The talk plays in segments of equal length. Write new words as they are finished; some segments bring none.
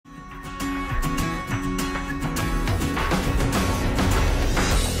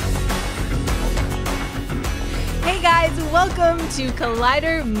guys, welcome to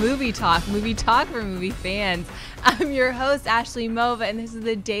Collider Movie Talk for movie fans. I'm your host, Ashley Mova, and this is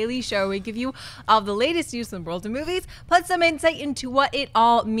the daily show where we give you all the latest news from the world of movies, plus some insight into what it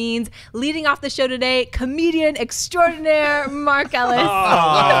all means. Leading off the show today, comedian extraordinaire Mark Ellis.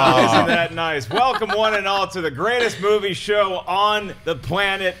 Oh, isn't that nice? Welcome one and all to the greatest movie show on the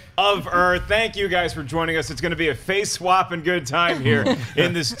planet of Earth. Thank you guys for joining us. It's going to be a face swap and good time here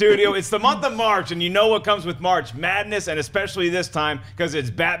in the studio. It's the month of March, and you know what comes with March Madness, and especially this time because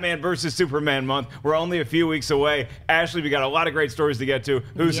it's Batman versus Superman month. We're only a few weeks away. Ashley, we got a lot of great stories to get to.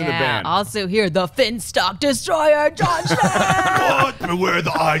 Who's in the band? Also here, the Finstock Destroyer, John Schnepp. Beware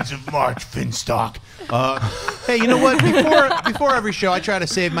the Ides of March, Finstock. Hey, you know what? Before every show, I try to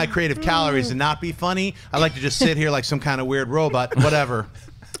save my creative calories and not be funny. I like to just sit here like some kind of weird robot. Whatever.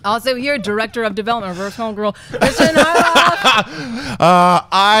 Also here, Director of Development, Reverse Homegirl, Kristian Harloff.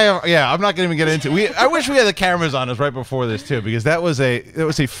 I'm not going to even get into it. I wish we had the cameras on us right before this too, because that was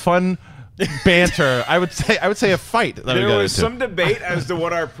a fun banter. I would say a fight. There was some debate as to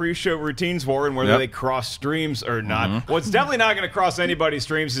what our pre-show routines were and whether they cross streams or not. What's definitely not going to cross anybody's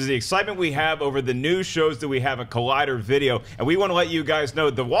streams is the excitement we have over the new shows that we have a Collider video. And we want to let you guys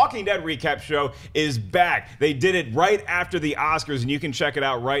know the Walking Dead recap show is back. They did it right after the Oscars, and you can check it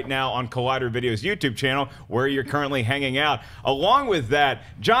out right now on Collider Video's YouTube channel, where you're currently hanging out. Along with that,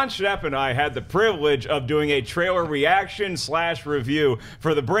 John Schnepp and I had the privilege of doing a trailer reaction / review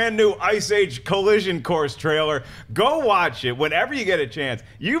for the brand new Ice Age Collision Course trailer. Go watch it whenever you get a chance.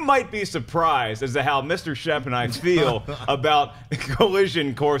 You might be surprised as to how Mr. Schnepp and I feel about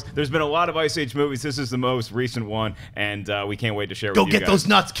Collision Course. There's been a lot of Ice Age movies. This is the most recent one, and we can't wait to share with you guys. Go get those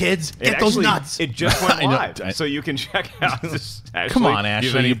nuts, kids. Get those nuts. It just went live, so you can check out this. Ashley, come on, Ashley. Do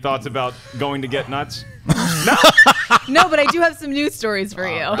you have any thoughts about going to get nuts? No, but I do have some news stories for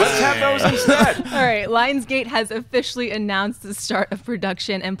you. Let's have those instead. All right, Lionsgate has officially announced the start of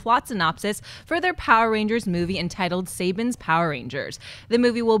production and plot synopsis for their Power Rangers movie entitled Saban's Power Rangers. The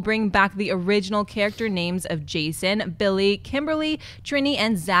movie will bring back the original character names of Jason, Billy, Kimberly, Trini,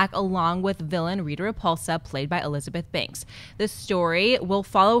 and Zach, along with villain Rita Repulsa, played by Elizabeth Banks. The story will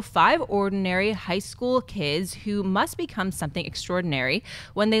follow 5 ordinary high school kids who must become something extraordinary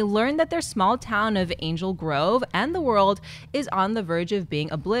when they learn that their small town of Angel Grove and the world is on the verge of being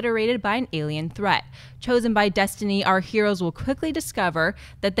obliterated by an alien threat. Chosen by destiny, our heroes will quickly discover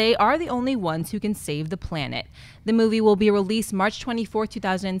that they are the only ones who can save the planet. The movie will be released March 24,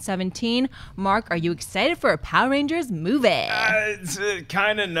 2017. Mark, are you excited for a Power Rangers movie? It's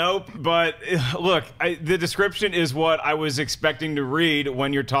kind of nope, but look, the description is what I was expecting to read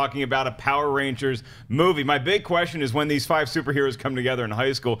when you're talking about a Power Rangers movie. My big question is, when these 5 superheroes come together in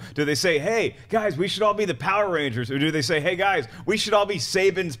high school, do they say, hey, guys, we should all be the Power Rangers? Or do they say, hey, guys, we should all be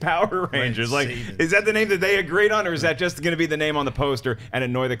Saban's Power Rangers? Like, is that the name that they agreed on, or is that just going to be the name on the poster and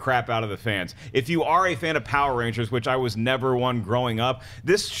annoy the crap out of the fans? If you are a fan of Power Rangers, which I was never one growing up,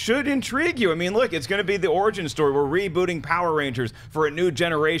 this should intrigue you. I mean, look, it's going to be the origin story. We're rebooting Power Rangers for a new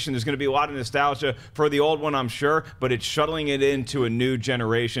generation. There's going to be a lot of nostalgia for the old one, I'm sure, but it's shuttling it into a new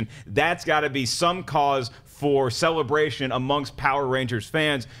generation. That's got to be some cause for celebration amongst Power Rangers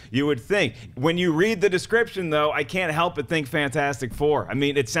fans, you would think. When you read the description, though, I can't help but think Fantastic Four. I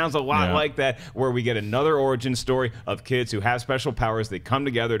mean, it sounds a lot like that, where we get another origin story of kids who have special powers. They come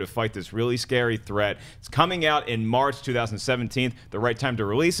together to fight this really scary threat. It's coming out in March 2017, the right time to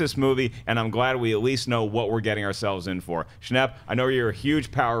release this movie, and I'm glad we at least know what we're getting ourselves in for. Schnepp, I know you're a huge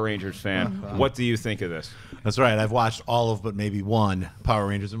Power Rangers fan. What do you think of this? That's right. I've watched all of but maybe one Power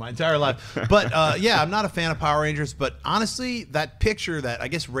Rangers in my entire life. But yeah, I'm not a fan of Power Rangers. But honestly, that picture that I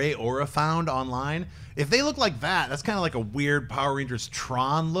guess Ray Ora found online, if they look like that, that's kind of like a weird Power Rangers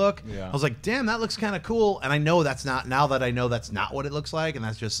Tron look. Yeah. I was like, damn, that looks kind of cool. And I know that's not, now that I know that's not what it looks like, and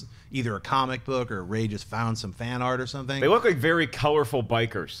that's just either a comic book or Ray just found some fan art or something. They look like very colorful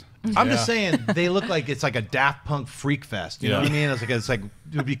bikers. I'm just saying, they look like it's like a Daft Punk freak fest. You know what I mean? It's like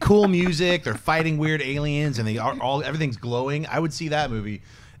it would be cool music. They're fighting weird aliens, and they are all, everything's glowing. I would see that movie.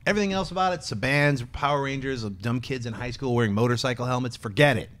 Everything else about it, Sabans, Power Rangers, dumb kids in high school wearing motorcycle helmets,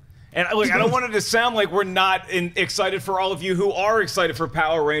 forget it. And look, I don't want it to sound like we're not excited for all of you who are excited for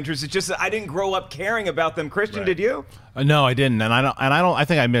Power Rangers. It's just that I didn't grow up caring about them. Kristian, did you? No, I didn't, and I don't. I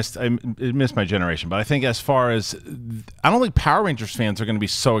think I missed my generation. But I think as far as, I don't think Power Rangers fans are going to be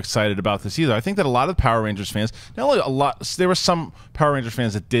so excited about this either. I think that a lot of Power Rangers fans, not only a lot, there were some Power Rangers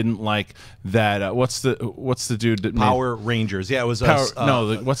fans that didn't like that. What's the dude that Power Rangers? Yeah, it was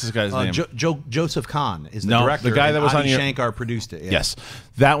what's this guy's name? Joseph Kahn is the director. The guy that was on Shankar produced it. Yeah. Yes,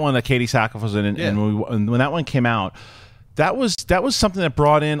 that one that Katie Sackhoff was in, and when that one came out, that was something that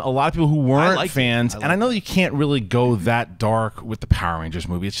brought in a lot of people who weren't fans. And I know you can't really go that dark with the Power Rangers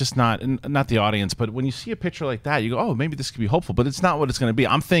movie. It's just not the audience. But when you see a picture like that, you go, oh, maybe this could be hopeful. But it's not what it's going to be.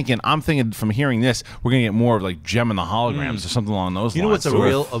 I'm thinking from hearing this, we're going to get more of like Gem and the Holograms or something along those lines. You know what's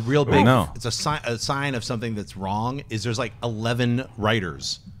a real big? No. It's a sign of something that's wrong. Is there's like 11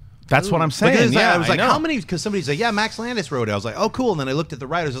 writers. That's what I'm saying. Because yeah, I was like, know. how many? Because somebody said, yeah, Max Landis wrote it. I was like, oh, cool. And then I looked at the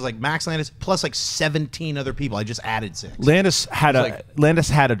writers. I was like, Max Landis plus like 17 other people. I just added 6. Landis had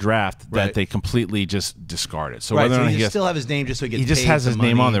a draft that Right. they completely just discarded. So Right, whether so or not he he still have his name just so he gets he just paid has some his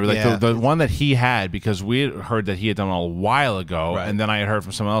name money. on there. Like Yeah. the one that he had, because we had heard that he had done it a while ago, Right. and then I had heard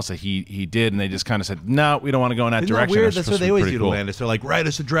from someone else that he did, and they just kind of said, no, we don't want to go in that Isn't that direction. weird? It's That's supposed what to they be always pretty do to cool. Landis. They're like, write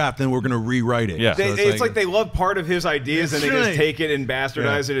us a draft, then we're going to rewrite it. Yeah. So It's like they love part of his ideas and they That's just right. take it and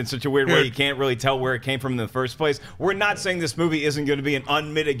bastardize it in such a weird way you can't really tell where it came from in the first place. We're not saying this movie isn't going to be an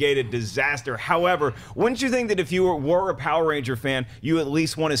unmitigated disaster. However, wouldn't you think that if you were a Power Ranger fan, you at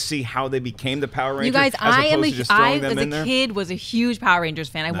least want to see how they became the Power Rangers? You guys, as I opposed to just throwing them as in a there? kid was a huge Power Rangers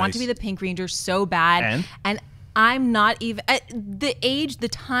fan. I wanted to be the Pink Ranger so bad, and I'm not even the age. The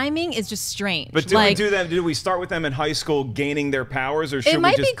timing is just strange. But did we do that? Did we start with them in high school gaining their powers, or should it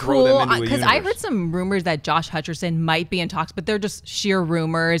might we just be throw cool them into a because I universe? heard some rumors that Josh Hutcherson might be in talks, but they're just sheer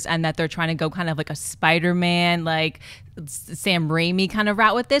rumors, and that they're trying to go kind of like a Spider-Man, like Sam Raimi kind of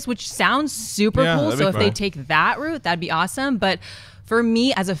route with this, which sounds super cool. So if they take that route, that'd be awesome. But for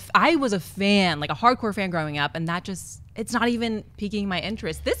me, I was a fan, like a hardcore fan growing up, and that just, it's not even piquing my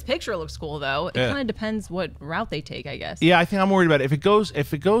interest. This picture looks cool though. It kind of depends what route they take, I guess. Yeah, I think I'm worried about it. If it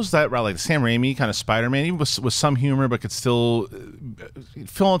goes that route, like Sam Raimi kind of Spider-Man, even with some humor, but could still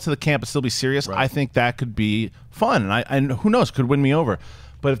fill into the camp and still be serious. Right. I think that could be fun, and who knows, could win me over.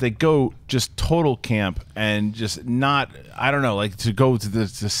 But if they go just total camp and just not, I don't know, like to go to the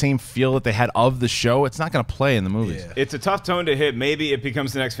same feel that they had of the show, it's not going to play in the movies. Yeah. It's a tough tone to hit. Maybe it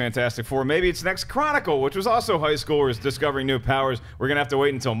becomes the next Fantastic Four. Maybe it's the next Chronicle, which was also high schoolers discovering new powers. We're going to have to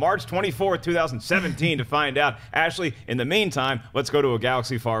wait until March 24th, 2017 to find out. Ashley, in the meantime, let's go to a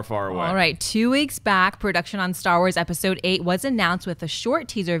galaxy far, far away. All right, 2 weeks back, production on Star Wars Episode 8 was announced with a short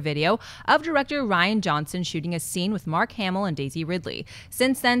teaser video of director Rian Johnson shooting a scene with Mark Hamill and Daisy Ridley.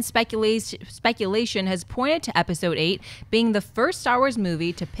 Since then, speculation has pointed to Episode 8 being the first Star Wars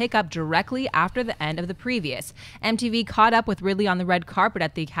movie to pick up directly after the end of the previous. MTV caught up with Ridley on the red carpet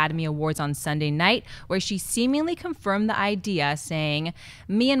at the Academy Awards on Sunday night, where she seemingly confirmed the idea, saying,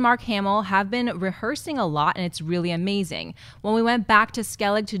 "Me and Mark Hamill have been rehearsing a lot, and it's really amazing. When we went back to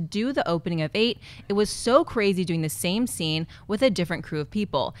Skellig to do the opening of 8, it was so crazy doing the same scene with a different crew of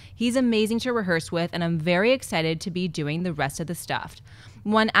people. He's amazing to rehearse with, and I'm very excited to be doing the rest of the stuff."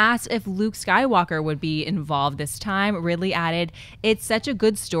 When asked if Luke Skywalker would be involved this time, Ridley added, "It's such a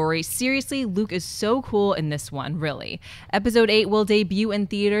good story. Seriously, Luke is so cool in this one, really." Episode 8 will debut in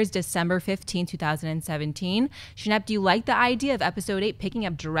theaters December 15, 2017. Schnepp, do you like the idea of Episode 8 picking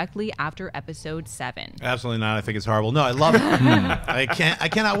up directly after Episode 7? Absolutely not. I think it's horrible. No, I love it. I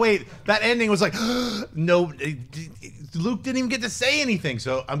cannot wait. That ending was like, no, Luke didn't even get to say anything.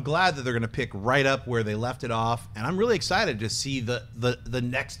 So I'm glad that they're going to pick right up where they left it off, and I'm really excited to see the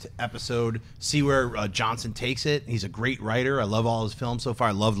next episode, see where Johnson takes it. He's a great writer. I love all his films so far.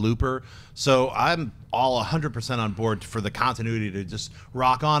 I love Looper. So I'm all 100% on board for the continuity to just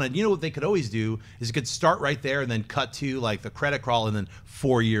rock on. And you know what they could always do is it could start right there and then cut to like the credit crawl and then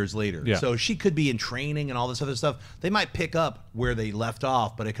 4 years later. Yeah. So she could be in training and all this other stuff. They might pick up where they left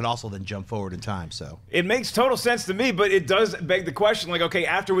off, but it could also then jump forward in time. So it makes total sense to me, but it does beg the question, like, okay,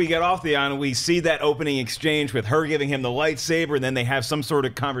 after we get off the island, we see that opening exchange with her giving him the lightsaber, and then they have some sort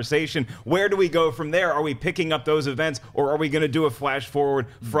of conversation. Where do we go from there? Are we picking up those events, or are we going to do a flash forward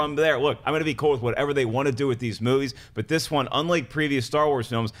from there? Look, I'm going to be cool with whatever they want to do with these movies, but this one, unlike previous Star Wars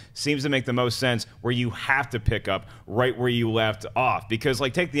films, seems to make the most sense where you have to pick up right where you left off. Because,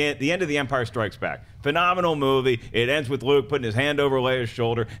 like, take the end of The Empire Strikes Back. Phenomenal movie. It ends with Luke putting his hand over Leia's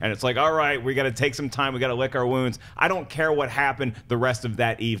shoulder, and it's like, all right, we got to take some time. We got to lick our wounds. I don't care what happened the rest of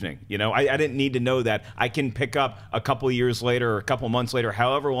that evening. You know, I didn't need to know that. I can pick up a couple years later or a couple months later,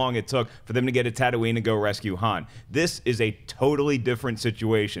 however long it took for them to get to Tatooine and go rescue Han. This is a totally different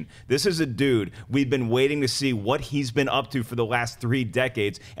situation. This is a dude we've been waiting to see what he's been up to for the last 3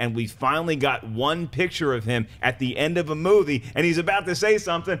 decades, and we finally got one picture of him at the end of a movie, and he's about to say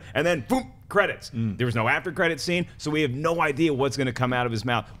something, and then boom, credits. There was no after credit scene, so we have no idea what's going to come out of his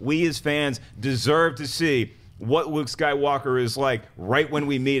mouth. We as fans deserve to see what Luke Skywalker is like right when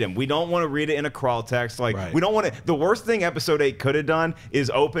we meet him. We don't want to read it in a crawl text. Like, we don't want to. The worst thing Episode 8 could have done is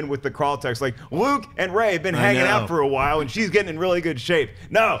open with the crawl text. Like, Luke and Rey have been hanging out for a while, and she's getting in really good shape.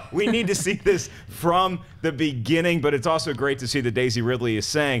 No, we need to see this from the beginning, but it's also great to see that Daisy Ridley is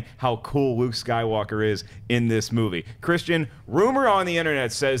saying how cool Luke Skywalker is in this movie. Kristian, rumor on the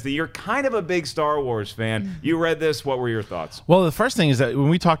internet says that you're kind of a big Star Wars fan. You read this. What were your thoughts? Well, the first thing is that when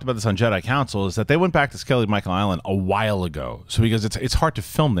we talked about this on Jedi Council is that they went back to Skelly Michael Island a while ago. So because it's hard to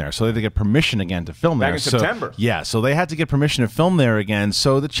film there. So they had to get permission again to film there. Back in September. Yeah, so they had to get permission to film there again.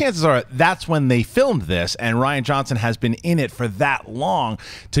 So the chances are that's when they filmed this, and Rian Johnson has been in it for that long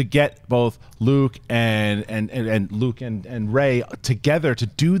to get both Luke and Rey together to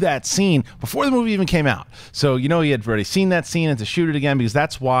do that scene before the movie even came out. So he had already seen that scene and to shoot it again, because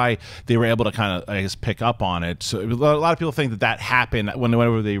that's why they were able to kind of, I guess, pick up on it. So a lot of people think that happened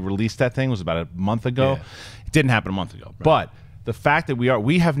whenever they released that thing was about a month ago. Yeah. It didn't happen a month ago. Right. But the fact that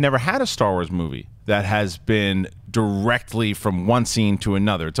we have never had a Star Wars movie that has been directly from one scene to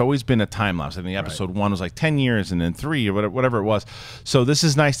another. It's always been a time lapse. I think episode 1 was like 10 years and then 3 or whatever it was. So this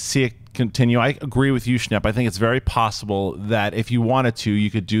is nice to see it continue. I agree with you, Schnepp. I think it's very possible that if you wanted to, you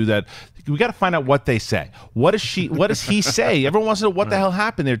could do that. We got to find out what they say. What does he say? Everyone wants to know what the hell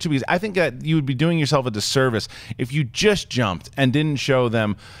happened there too, because I think that you would be doing yourself a disservice if you just jumped and didn't show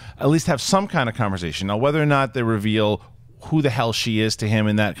them, at least have some kind of conversation. Now, whether or not they reveal who the hell she is to him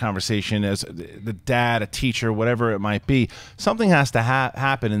in that conversation as the dad, a teacher, whatever it might be, something has to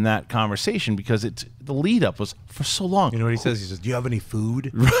happen in that conversation, because the lead up was for so long. You know what he says? He says, "Do you have any food?"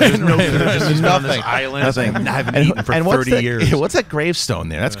 Right, there's no food. There's nothing on this island. Nothing. I haven't eaten for 30 years. What's that gravestone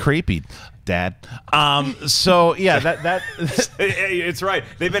there? That's creepy, Dad. So yeah, that it's right.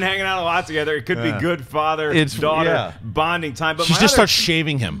 They've been hanging out a lot together. It could be good father-daughter bonding time. But she just starts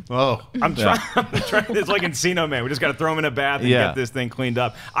shaving him. Oh, I'm trying. It's like Encino Man. We just got to throw him in a bath and get this thing cleaned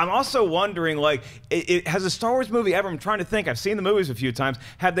up. I'm also wondering, like, has a Star Wars movie ever? I'm trying to think. I've seen the movies a few times.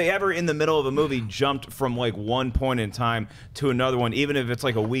 Have they ever, in the middle of a movie, jumped from like one point in time to another one, even if it's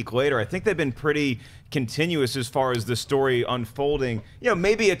like a week later? I think they've been pretty continuous as far as the story unfolding.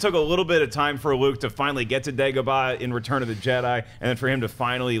 Maybe it took a little bit of time for Luke to finally get to Dagobah in Return of the Jedi, and then for him to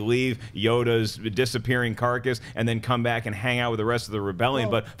finally leave Yoda's disappearing carcass and then come back and hang out with the rest of the rebellion.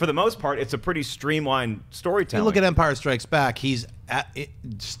 But for the most part, it's a pretty streamlined storytelling. You look at Empire Strikes Back, he's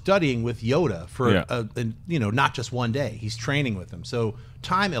studying with Yoda for not just one day. He's training with him, so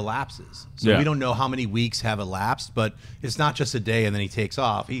time elapses. So we don't know how many weeks have elapsed, but it's not just a day and then he takes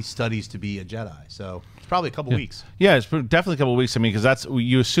off. He studies to be a Jedi, so it's probably a couple weeks. Yeah, it's definitely a couple weeks. I mean, because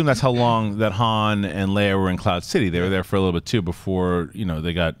you assume that's how long that Han and Leia were in Cloud City. They were there for a little bit too before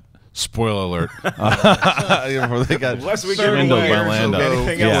they got. Spoiler alert! They got unless we get away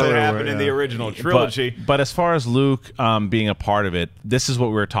anything else that happened in the original trilogy. But as far as Luke being a part of it, this is what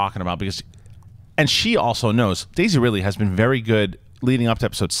we were talking about, and she also knows. Daisy Ridley has been very good leading up to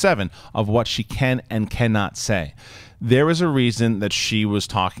episode 7 of what she can and cannot say. There was a reason that she was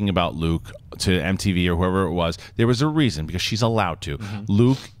talking about Luke to MTV or whoever it was. There was a reason, because she's allowed to.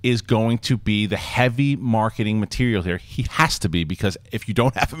 Luke is going to be the heavy marketing material here. He has to be, because if you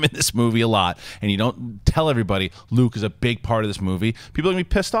don't have him in this movie a lot and you don't tell everybody Luke is a big part of this movie, people are going to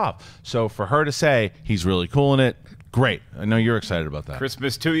be pissed off. So for her to say he's really cool in it, great. I know you're excited about that.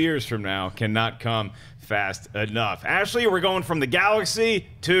 Christmas 2 years from now cannot come fast enough. Ashley, we're going from the galaxy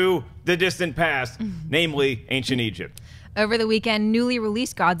to the distant past, namely ancient Egypt. Over the weekend, newly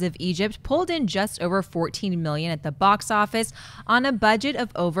released Gods of Egypt pulled in just over $14 million at the box office on a budget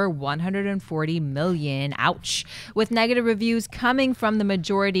of over $140 million. Ouch. With negative reviews coming from the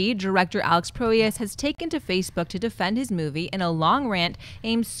majority, director Alex Proyas has taken to Facebook to defend his movie in a long rant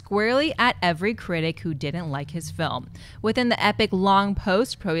aimed squarely at every critic who didn't like his film. Within the epic long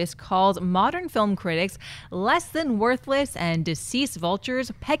post, Proyas called modern film critics less than worthless and deceased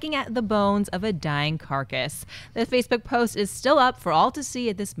vultures pecking at the bones of a dying carcass. The Facebook post is still up for all to see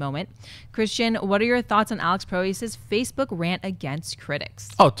at this moment. Kristian, what are your thoughts on Alex Proyas' Facebook rant against critics?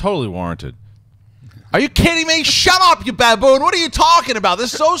 Oh, totally warranted. Are you kidding me? Shut up, you baboon. What are you talking about?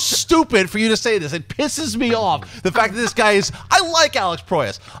 This is so stupid for you to say this. It pisses me off. The fact that this guy is... I like Alex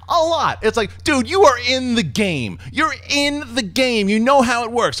Proyas a lot. It's like, dude, you are in the game. You're in the game. You know how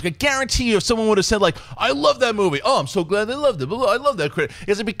it works. Like, I guarantee you if someone would have said, like, I love that movie. Oh, I'm so glad they loved it. I love that critic.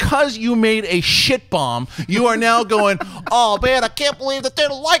 Is it because you made a shit bomb, you are now going, oh, man, I can't believe that they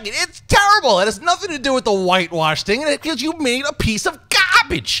don't like it. It's terrible. It has nothing to do with the whitewash thing. It's because you made a piece of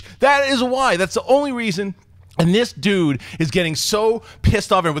garbage. That is why. That's the only reason And this dude is getting so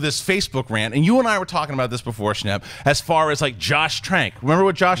pissed off with this Facebook rant. And you and I were talking about this before, Schnepp, as far as like Josh Trank. Remember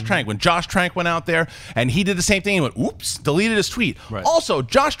what Josh Trank, when Josh Trank went out there and he did the same thing, he went, oops, deleted his tweet. Right. Also,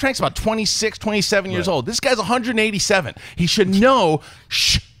 Josh Trank's about 26, 27 years old. This guy's 187. He should know,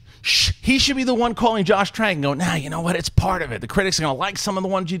 he should be the one calling Josh Trank and going, nah, you know what? It's part of it. The critics are going to like some of the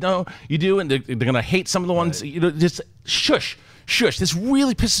ones you do, and they're going to hate some of the ones, just shush. Shush. This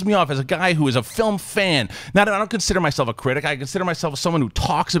really pisses me off as a guy who is a film fan. Now, I don't consider myself a critic. I consider myself someone who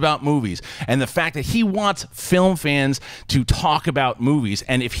talks about movies. And the fact that he wants film fans to talk about movies,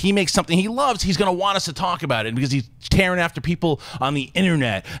 and if he makes something he loves, he's going to want us to talk about it because he's tearing after people on the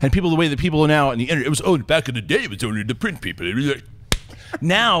internet and people the way that people are now on the internet. It was back in the day, it was only the print people.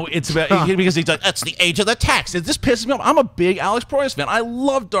 Now it's about because he's like, that's the age of the text. This pisses me off. I'm a big Alex Proyas fan. I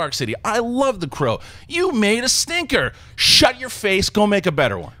love Dark City. I love The Crow. You made a stinker. Shut your face. Go make a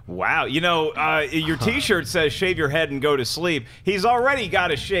better one. Wow. You know, your T-shirt says shave your head and go to sleep. He's already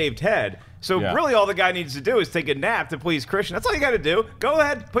got a shaved head. So really all the guy needs to do is take a nap to please Kristian. That's all you got to do. Go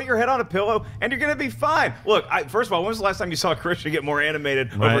ahead, put your head on a pillow, and you're going to be fine. Look, first of all, when was the last time you saw Kristian get more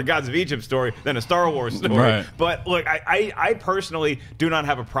animated over a Gods of Egypt story than a Star Wars story? Right. But look, I personally do not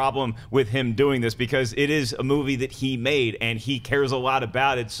have a problem with him doing this because it is a movie that he made, and he cares a lot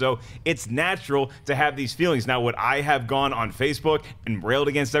about it. So it's natural to have these feelings. Now, would I have gone on Facebook and railed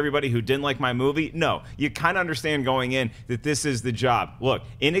against everybody who didn't like my movie? No. You kind of understand going in that this is the job. Look,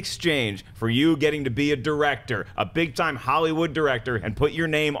 in exchange for you getting to be a director, a big-time Hollywood director, and put your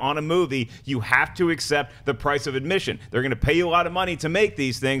name on a movie, you have to accept the price of admission. They're going to pay you a lot of money to make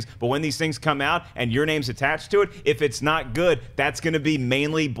these things, but when these things come out and your name's attached to it, if it's not good, that's going to be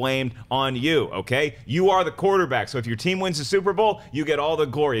mainly blamed on you, okay? You are the quarterback, so if your team wins the Super Bowl, you get all the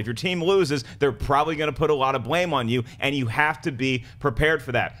glory. If your team loses, they're probably going to put a lot of blame on you, and you have to be prepared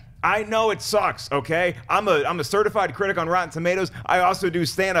for that. I know it sucks, okay? I'm a certified critic on Rotten Tomatoes. I also do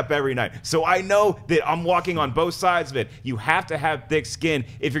stand-up every night. So I know that I'm walking on both sides of it. You have to have thick skin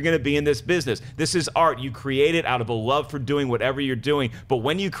if you're going to be in this business. This is art. You create it out of a love for doing whatever you're doing. But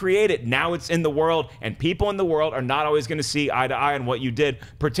when you create it, now it's in the world, and people in the world are not always going to see eye to eye on what you did,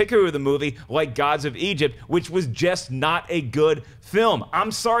 particularly with a movie like Gods of Egypt, which was just not a good film.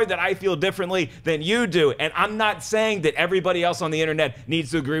 I'm sorry that I feel differently than you do, and I'm not saying that everybody else on the internet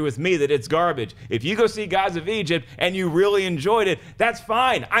needs to agree with me that it's garbage. If you go see Gods of Egypt and you really enjoyed it, that's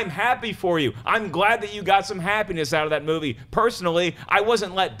fine. I'm happy for you. I'm glad that you got some happiness out of that movie. Personally, I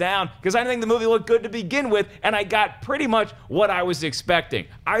wasn't let down because I didn't think the movie looked good to begin with, and I got pretty much what I was expecting.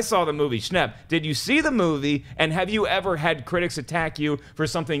 I saw the movie. Schnepp, did you see the movie, and have you ever had critics attack you for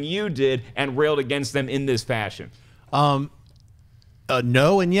something you did and railed against them in this fashion?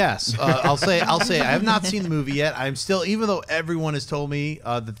 No and yes. I'll say I have not seen the movie yet. I'm still, even though everyone has told me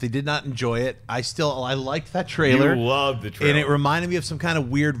that they did not enjoy it, I liked that trailer. You loved the trailer. And it reminded me of some kind of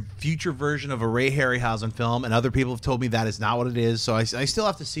weird future version of a Ray Harryhausen film, and other people have told me that is not what it is, so I still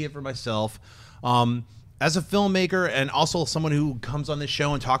have to see it for myself. As a filmmaker and also someone who comes on this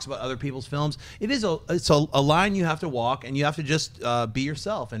show and talks about other people's films, it's a line you have to walk, and you have to just be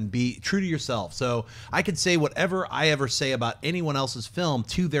yourself and be true to yourself. So I could say whatever I ever say about anyone else's film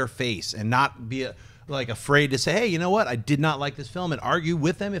to their face and not be afraid to say, hey, you know what, I did not like this film, and argue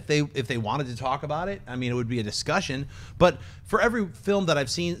with them if they wanted to talk about it. I mean, it would be a discussion. But for every film that I've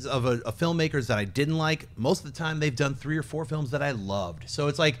seen of a filmmakers that I didn't like, most of the time they've done 3 or 4 films that I loved. So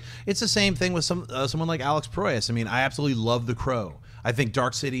it's the same thing with someone like Alex Proyas. I mean, I absolutely love The Crow. I think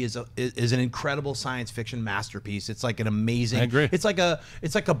Dark City is an incredible science fiction masterpiece. It's like an amazing. I agree. It's like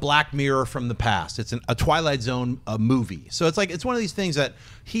a Black Mirror from the past. It's a Twilight Zone movie. So it's one of these things that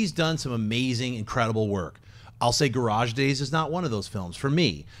he's done some amazing, incredible work. I'll say Garage Days is not one of those films for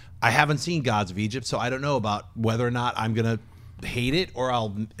me. I haven't seen Gods of Egypt, so I don't know about whether or not I'm gonna hate it, or I'll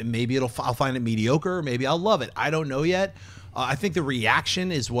find it mediocre, or maybe I'll love it. I don't know yet. I think the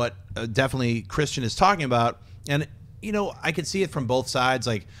reaction is what definitely Kristian is talking about, and you know, I could see it from both sides.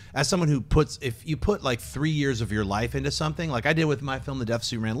 Like, as someone who if you put like 3 years of your life into something, like I did with my film, The Death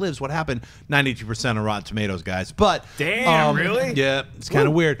Suit Man Lives, what happened? 92% on Rotten Tomatoes, guys. But damn, really? Yeah, it's kind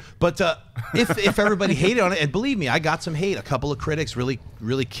of weird. But if everybody hated on it, and believe me, I got some hate. A couple of critics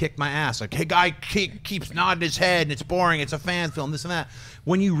really kicked my ass. Like, hey, guy keeps nodding his head, and it's boring. It's a fan film, this and that.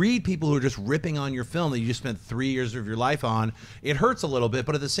 When you read people who are just ripping on your film that you just spent 3 years of your life on, it hurts a little bit.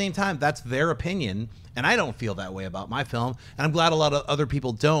 But at the same time, that's their opinion, and I don't feel that way about my film, and I'm glad a lot of other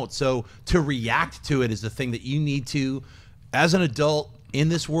people don't. So to react to it is the thing that you need to, as an adult, in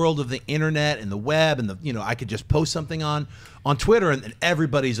this world of the internet and the web and I could just post something on Twitter and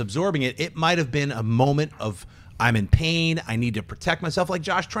everybody's absorbing it. It might have been a moment of, I'm in pain, I need to protect myself, like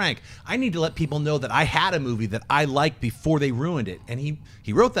Josh Trank. I need to let people know that I had a movie that I liked before they ruined it. And he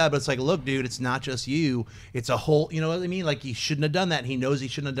wrote that, but it's like, look, dude, it's not just you. It's a whole, you know what I mean? Like, he shouldn't have done that, and he knows he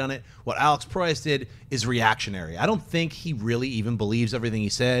shouldn't have done it. What Alex Proyas did is reactionary. I don't think he really even believes everything he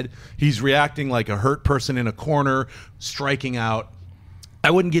said. He's reacting like a hurt person in a corner, striking out. I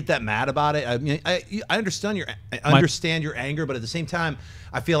wouldn't get that mad about it. I mean, I understand your anger, but at the same time,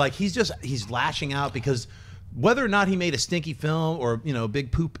 I feel like he's lashing out because whether or not he made a stinky film or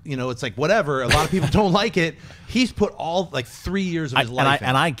big poop, it's like whatever. A lot of people don't like it. He's put all like 3 years of his life in.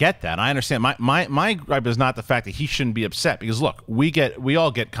 And I get that. I understand. My gripe is not the fact that he shouldn't be upset, because look, we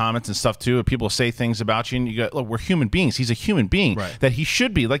all get comments and stuff too. People say things about you, and you go, look, we're human beings. He's a human being. Right. That he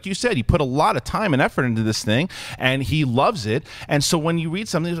should be, like you said, he put a lot of time and effort into this thing, and he loves it. And so when you read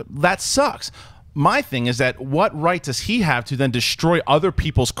something, that sucks. My thing is that what right does he have to then destroy other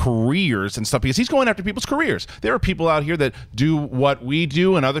people's careers and stuff? Because he's going after people's careers. There are people out here that do what we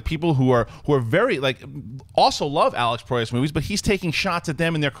do, and other people who are very also love Alex Proyas movies, but he's taking shots at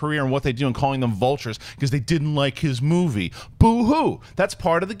them in their career and what they do and calling them vultures because they didn't like his movie. Boo-hoo. That's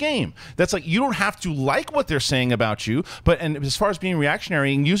part of the game. That's like, you don't have to like what they're saying about you, and as far as being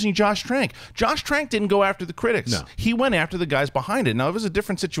reactionary and using Josh Trank didn't go after the critics. No. He went after the guys behind it. Now, it was a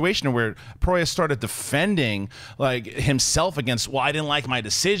different situation where Proyas started defending himself against, well, I didn't like my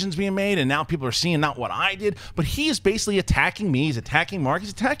decisions being made, and now people are seeing not what I did. But he is basically attacking me. He's attacking Mark. He's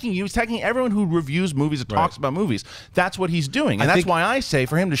attacking you. He's attacking everyone who reviews movies and talks about movies. That's what he's doing, and that's why I say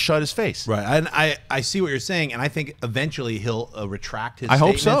for him to shut his face. Right, and I see what you're saying, and I think eventually he'll retract his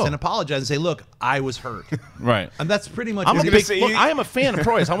statements and apologize and say, look, I was hurt. Right. And that's pretty much. I am a fan of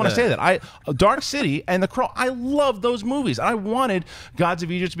Proyas. I want to say that. Dark City and The Crow, I love those movies. I wanted Gods of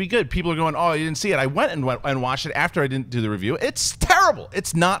Egypt to be good. People are going, oh, you didn't see it. I went and watched it after I didn't do the review. It's terrible.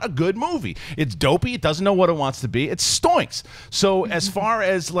 It's not a good movie. It's dopey. It doesn't know what it wants to be. It stinks. So as far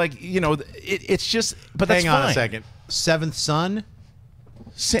as it's just. But that's hang on a second. Seventh Son.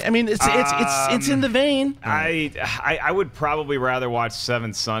 I mean, it's in the vein. I would probably rather watch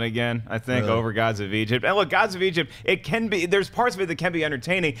Seventh Son again, I think, over Gods of Egypt. And look, Gods of Egypt, there's parts of it that can be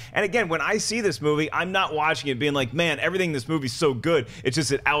entertaining. And again, when I see this movie, I'm not watching it being like, man, everything in this movie's so good. It's just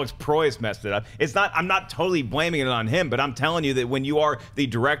that Alex Proyas messed it up. I'm not totally blaming it on him, but I'm telling you that when you are the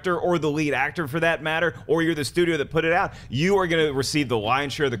director or the lead actor for that matter, or you're the studio that put it out, you are going to receive the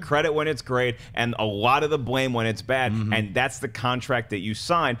lion's share of the credit when it's great and a lot of the blame when it's bad. And that's the contract that you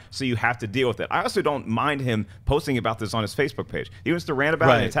sign, so you have to deal with it. I also don't mind him posting about this on his Facebook page. He wants to rant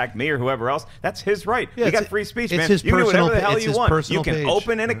about it and attack me or whoever else. That's his right. Yeah, you got free speech, man. His you can do whatever the hell you want. You can page.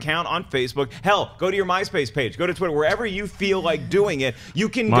 open an account on Facebook. Hell, go to your MySpace page. Go to Twitter. Wherever you feel like doing it, you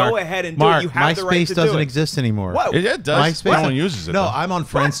can go ahead and do it. You have the right to do it. MySpace doesn't exist anymore. What? It does. MySpace, no one uses it. No, though. I'm on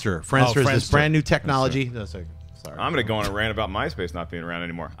Friendster. Friendster is this brand new technology. Sorry. I'm going to go on a rant about MySpace not being around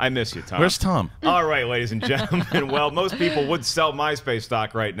anymore. I miss you, Tom. Where's Tom? All right, ladies and gentlemen. Well, most people would sell MySpace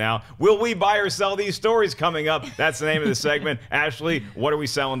stock right now. Will we buy or sell these stories coming up? That's the name of the segment. Ashley, what are we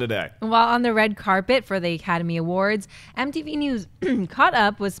selling today? While on the red carpet for the Academy Awards, MTV News caught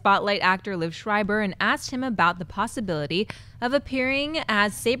up with Spotlight actor Liev Schreiber and asked him about the possibility of appearing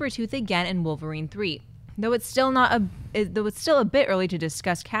as Sabretooth again in Wolverine 3. Though it's still a bit early to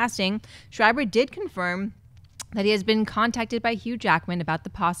discuss casting, Schreiber did confirm that he has been contacted by Hugh Jackman about the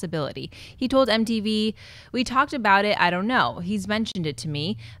possibility. He told MTV, "We talked about it, I don't know. He's mentioned it to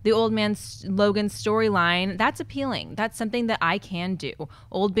me. The old man Logan storyline, that's appealing. That's something that I can do.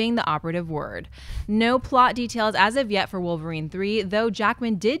 Old being the operative word. No plot details as of yet for Wolverine 3, though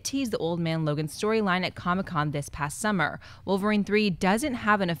Jackman did tease the old man Logan storyline at Comic-Con this past summer. Wolverine 3 doesn't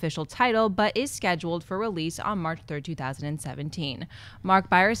have an official title, but is scheduled for release on March 3rd, 2017. Mark,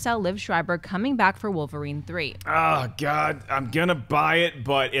 buy or sell Liev Schreiber coming back for Wolverine 3. Oh, God, I'm going to buy it,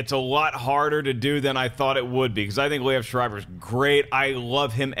 but it's a lot harder to do than I thought it would be, because I think Liev Schreiber's great. I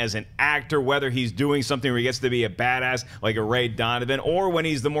love him as an actor, whether he's doing something where he gets to be a badass like a Ray Donovan, or when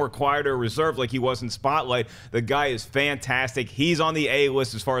he's the more quiet or reserved like he was in Spotlight. The guy is fantastic. He's on the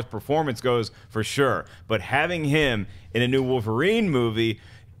A-list as far as performance goes, for sure. But having him in a new Wolverine movie,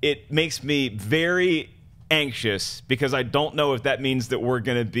 it makes me very anxious, because I don't know if that means that we're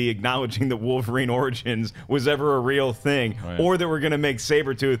going to be acknowledging that Wolverine Origins was ever a real thing, or that we're going to make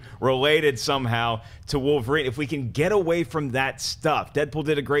Sabretooth related somehow to Wolverine. If we can get away from that stuff, Deadpool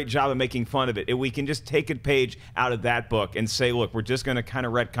did a great job of making fun of it. If we can just take a page out of that book and say, look, we're just going to kind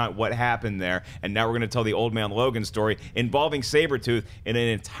of retcon what happened there, and now we're going to tell the Old Man Logan story involving Sabretooth in an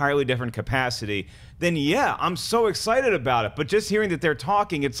entirely different capacity, then yeah, I'm so excited about it. But just hearing that they're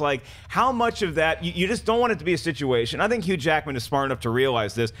talking, it's like, how much of that, you just don't want it to be a situation. I think Hugh Jackman is smart enough to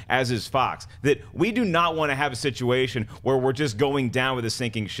realize this, as is Fox, that we do not want to have a situation where we're just going down with a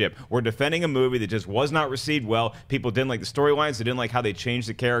sinking ship. We're defending a movie that just was not received well. People didn't like the storylines. They didn't like how they changed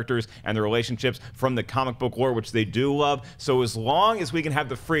the characters and the relationships from the comic book lore, which they do love. So as long as we can have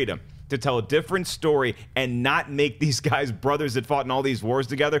the freedom to tell a different story and not make these guys brothers that fought in all these wars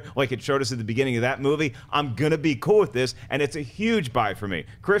together like it showed us at the beginning of that movie, I'm gonna be cool with this, and it's a huge buy for me.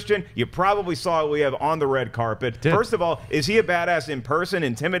 Kristian, you probably saw Liev on the red carpet. Did. First of all, is he a badass in person,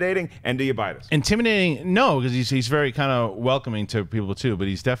 intimidating, and do you buy this? Intimidating, no, because he's very kind of welcoming to people too, but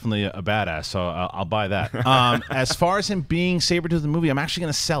he's definitely a badass, so I'll buy that. As far as him being Sabretooth in the movie, I'm actually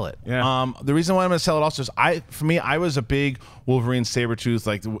going to sell it. Yeah. The reason why I'm going to sell it also is, for me, I was a big Wolverine Sabretooth,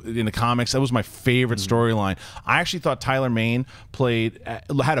 like in the comics. That was my favorite storyline. I actually thought Tyler Mane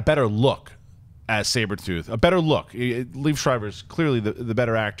had a better look as Sabretooth, a better look. Liev Schreiber is clearly the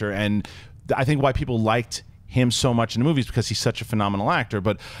better actor, and I think why people liked him so much in the movies because he's such a phenomenal actor.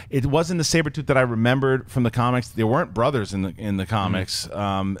 But it wasn't the Sabretooth that I remembered from the comics. They weren't brothers in the comics.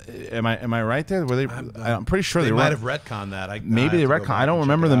 Am I right there? Were they? I'm pretty sure they might have retconned that. Maybe they retconned. I don't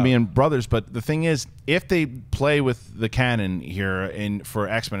remember them being brothers. But the thing is, if they play with the canon here for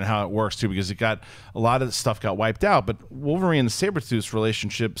X-Men and how it works too, because a lot of the stuff got wiped out. But Wolverine and the Sabretooth's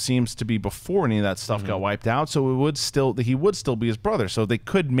relationship seems to be before any of that stuff got wiped out. So he would still be his brother. So they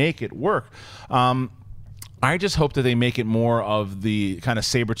could make it work. I just hope that they make it more of the kind of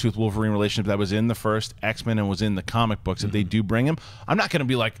Sabretooth Wolverine relationship that was in the first X-Men and was in the comic books. If they do bring him, I'm not going to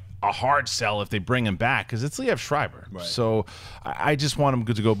be like a hard sell if they bring him back, because it's Liev Schreiber. Right. So I just want him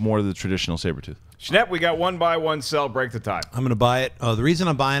to go more to the traditional Sabretooth. Schnepp, we got one buy, one sell. Break the tie. I'm going to buy it. The reason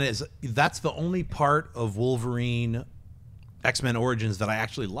I'm buying it is that's the only part of Wolverine X-Men Origins that I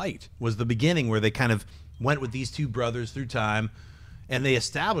actually liked, was the beginning where they kind of went with these two brothers through time. And they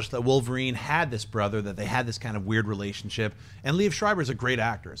established that Wolverine had this brother, that they had this kind of weird relationship. And Liev Schreiber is a great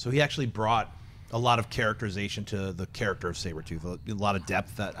actor, so he actually brought a lot of characterization to the character of Sabretooth, a lot of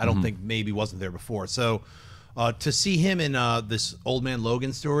depth that I don't think maybe wasn't there before. So to see him in this Old Man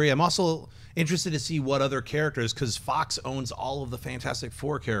Logan story, I'm also interested to see what other characters, because Fox owns all of the Fantastic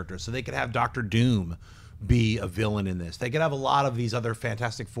Four characters, so they could have Dr. Doom be a villain in this. They could have a lot of these other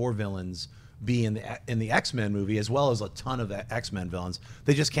Fantastic Four villains be in the X-Men movie, as well as a ton of X-Men villains.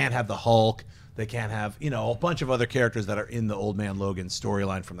 They just can't have the Hulk. They can't have, a bunch of other characters that are in the Old Man Logan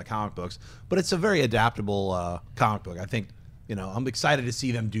storyline from the comic books. But it's a very adaptable comic book. I think, I'm excited to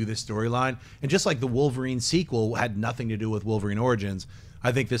see them do this storyline. And just like the Wolverine sequel had nothing to do with Wolverine Origins,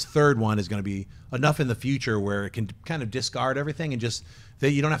 I think this third one is going to be enough in the future where it can kind of discard everything and just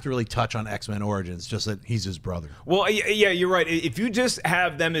that you don't have to really touch on X-Men Origins, just that he's his brother. Well, yeah, you're right. If you just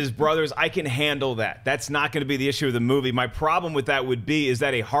have them as brothers, I can handle that. That's not going to be the issue of the movie. My problem with that would be, is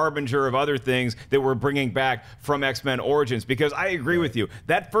that a harbinger of other things that we're bringing back from X-Men Origins? Because I agree with you.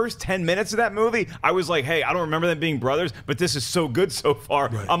 That first 10 minutes of that movie, I was like, hey, I don't remember them being brothers, but this is so good so far.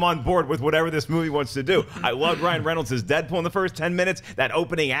 Right. I'm on board with whatever this movie wants to do. I loved Ryan Reynolds as Deadpool in the first 10 minutes. That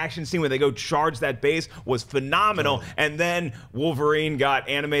opening action scene where they go charge that base was phenomenal. And then Wolverine got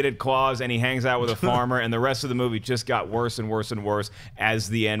animated claws and he hangs out with a farmer, and the rest of the movie just got worse and worse and worse. As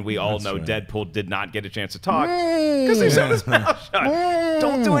the end, we all know Deadpool did not get a chance to talk because he shut his mouth shut.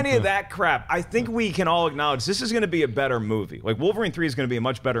 Don't do any of that crap. I think we can all acknowledge this is going to be a better movie. Like Wolverine 3 is going to be a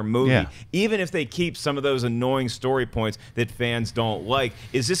much better movie, even if they keep some of those annoying story points that fans don't like.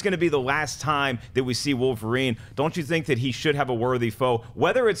 Is this going to be the last time that we see Wolverine? Don't you think that he should have a worthy foe,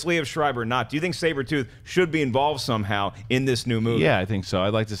 whether it's Liev Schreiber or not? Do you think Sabretooth should be involved somehow in this new movie? Yeah, I think so.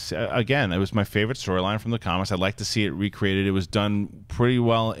 I'd like to see, again, it was my favorite storyline from the comics. I'd like to see it recreated. It was done pretty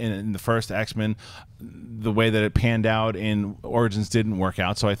well in the first X-Men. The way that it panned out in Origins didn't work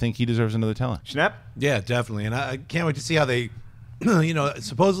out, so I think he deserves another telling. Schnepp? Yeah, definitely. And I can't wait to see how they,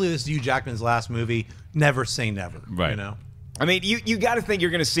 supposedly this is Hugh Jackman's last movie. Never say never. Right. I mean, you got to think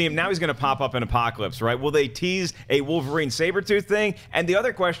you're going to see him. Now he's going to pop up in Apocalypse, right? Will they tease a Wolverine Sabretooth thing? And the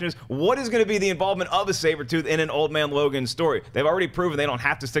other question is, what is going to be the involvement of a Sabretooth in an Old Man Logan story? They've already proven they don't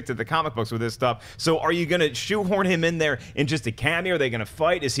have to stick to the comic books with this stuff. So are you going to shoehorn him in there in just a cameo? Are they going to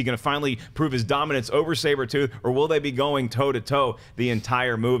fight? Is he going to finally prove his dominance over Sabretooth? Or will they be going toe-to-toe the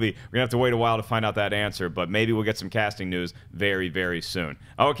entire movie? We're going to have to wait a while to find out that answer, but maybe we'll get some casting news very, very soon.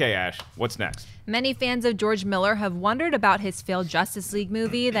 Okay, Ash, what's next? Many fans of George Miller have wondered about his his failed Justice League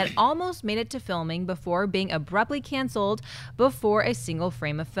movie that almost made it to filming before being abruptly canceled before a single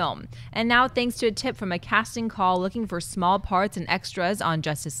frame of film. And now, thanks to a tip from a casting call looking for small parts and extras on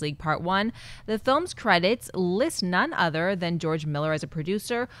Justice League Part 1, the film's credits list none other than George Miller as a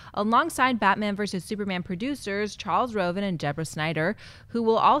producer, alongside Batman vs. Superman producers Charles Roven and Deborah Snyder, who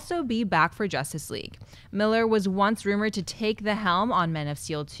will also be back for Justice League. Miller was once rumored to take the helm on Man of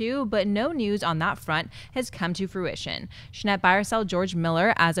Steel 2, but no news on that front has come to fruition. Schnepp, buy or sell George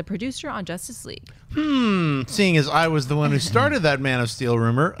Miller as a producer on Justice League? Seeing as I was the one who started that Man of Steel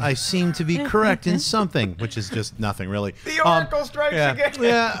rumor, I seem to be correct in something, which is just nothing really. The Oracle strikes again.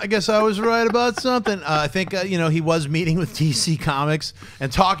 Yeah, I guess I was right about something. I think he was meeting with DC Comics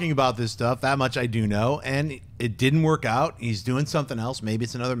and talking about this stuff. That much I do know, and it didn't work out. He's doing something else. Maybe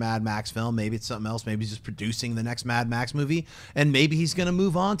it's another Mad Max film. Maybe it's something else. Maybe he's just producing the next Mad Max movie, and maybe he's going to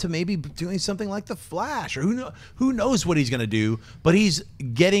move on to maybe doing something like The Flash, or who knows what he's going to do. But he's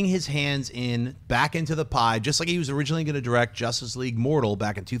getting his hands back into the pie, just like he was originally going to direct Justice League Mortal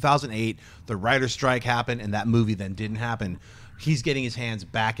back in 2008. The writer's strike happened, and that movie then didn't happen. He's getting his hands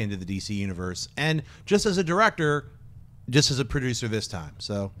back into the DC universe, and just as a director, just as a producer this time.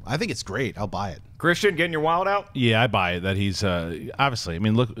 So I think it's great. I'll buy it. Kristian, getting your wallet out? Yeah, I buy it. That he's obviously. I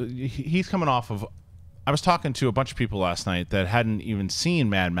mean, look, he's coming off of. I was talking to a bunch of people last night that hadn't even seen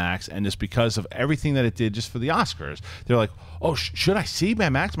Mad Max, and just because of everything that it did just for the Oscars, they're like, oh, should I see Mad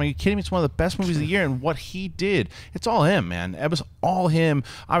Max? Are you kidding me? It's one of the best movies of the year, and what he did, it's all him, man. It was all him.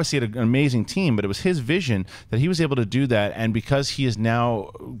 Obviously, he had an amazing team, but it was his vision that he was able to do that, and because he is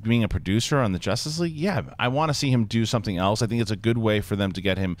now being a producer on the Justice League, yeah, I want to see him do something else. I think it's a good way for them to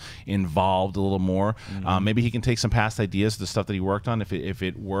get him involved a little more. Maybe he can take some past ideas, the stuff that he worked on, if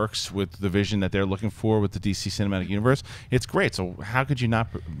it works with the vision that they're looking for with the DC Cinematic Universe. It's great. So how could you not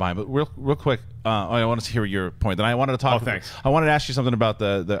buy? But real quick, I wanted to hear your point. Then I wanted to talk. Oh, thanks. I wanted to ask you something about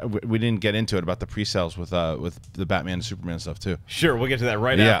we didn't get into it, about the pre-sales with the Batman and Superman stuff too. Sure, we'll get to that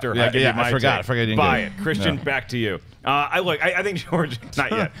right after. I forgot. I didn't buy it. Kristian, back to you. I think George,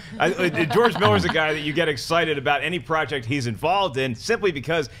 not yet. George Miller's a guy that you get excited about any project he's involved in, simply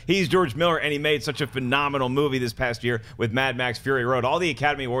because he's George Miller and he made such a phenomenal movie this past year with Mad Max Fury Road. All the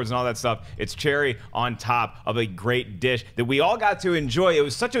Academy Awards and all that stuff, it's cherry on top of a great dish that we all got to enjoy. It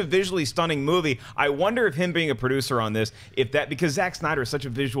was such a visually stunning movie. I wonder if him being a producer on this, because Zack Snyder is such a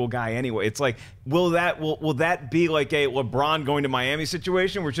visual guy anyway, it's like, will that be like a LeBron going to Miami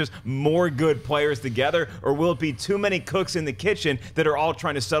situation where it's just more good players together, or will it be too many cooks in the kitchen that are all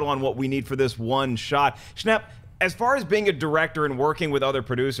trying to settle on what we need for this one shot? Schnepp, as far as being a director and working with other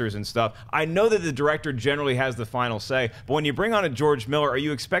producers and stuff, I know that the director generally has the final say, but when you bring on a George Miller, are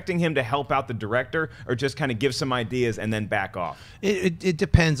you expecting him to help out the director, or just kind of give some ideas and then back off? It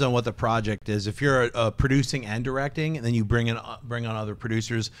depends on what the project is. If you're producing and directing, and then you bring on other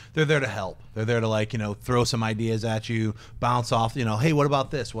producers, they're there to help. They're there to throw some ideas at you, bounce off. Hey, what about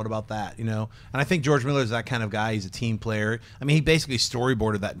this? What about that? And I think George Miller is that kind of guy. He's a team player. I mean, he basically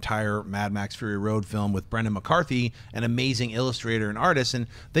storyboarded that entire Mad Max Fury Road film with Brendan McCarthy, an amazing illustrator and artist, and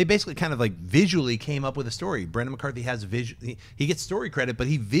they basically kind of visually came up with a story. Brendan McCarthy has he gets story credit, but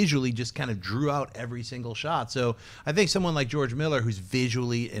he visually just kind of drew out every single shot. So I think someone like George Miller, who's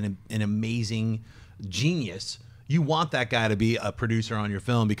visually an amazing genius, you want that guy to be a producer on your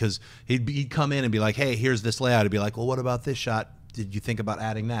film, because he'd come in and be like, hey, here's this layout. He'd be like, well, what about this shot? Did you think about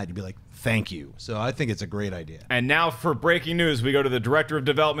adding that? You'd be like, thank you. So I think it's a great idea. And now for breaking news, we go to the director of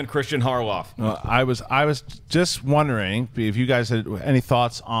development, Kristian Harloff. I was just wondering if you guys had any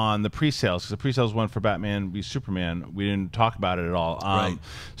thoughts on the pre-sales, because the pre-sales went for Batman v Superman. We didn't talk about it at all. Right.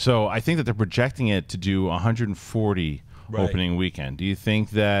 So I think that they're projecting it to do 140 opening weekend. Do you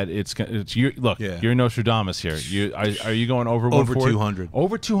think that it's you? Look, you're Nostradamus here. Are you going over 200?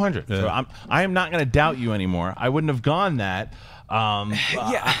 Over 200. Yeah. So I am not going to doubt you anymore. I wouldn't have gone that.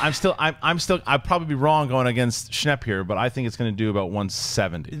 I'm still. I'd probably be wrong going against Schnepp here, but I think it's going to do about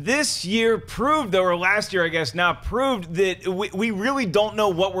 170. This year proved, or last year, I guess, now proved that we really don't know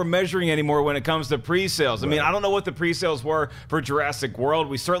what we're measuring anymore when it comes to pre-sales. I mean, I don't know what the pre-sales were for Jurassic World.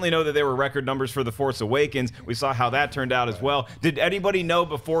 We certainly know that they were record numbers for The Force Awakens. We saw how that turned out as well. Did anybody know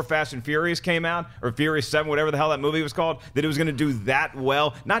before Fast and Furious came out, or Furious 7, whatever the hell that movie was called, that it was going to do that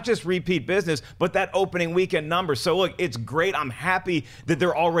well? Not just repeat business, but that opening weekend number. So look, it's great. I'm happy that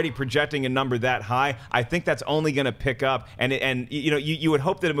they're already projecting a number that high. I think that's only going to pick up, and you know, you would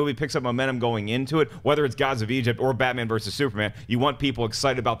hope that a movie picks up momentum going into it, whether it's Gods of Egypt or Batman versus Superman. You want people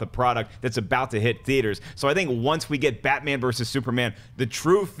excited about the product that's about to hit theaters. So I think once we get Batman versus Superman, the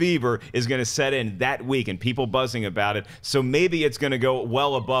true fever is going to set in that week, and people buzzing about it. So maybe it's going to go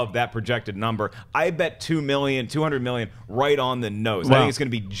well above that projected number. I bet 200 million right on the nose. I think it's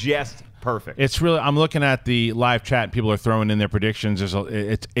going to be just perfect. It's really. I'm looking at the live chat. And people are throwing in their predictions.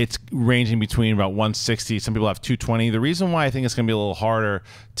 It's ranging between about 160. Some people have 220. The reason why I think it's going to be a little harder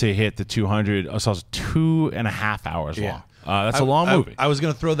to hit the 200. So it's 2.5 hours long. That's a long movie. I was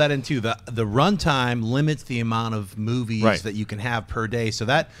going to throw that in too. The runtime limits the amount of movies that you can have per day, so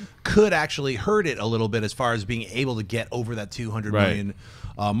that could actually hurt it a little bit as far as being able to get over that 200 million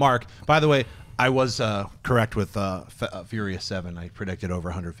mark. By the way, I was correct with Furious 7. I predicted over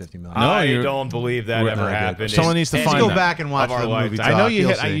 150 million. No, I don't believe that ever happened. Someone needs to find go that. back and watch the movie. I know you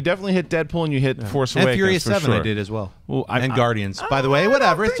hit. You definitely hit Deadpool and you hit Force Awakens. And Furious 7 sure. I did as well. Well, and Guardians. By the way,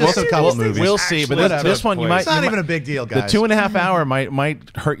 whatever. It's just a couple movies. We'll see. But this one, you might. It's not even a big deal, guys. The 2.5 hour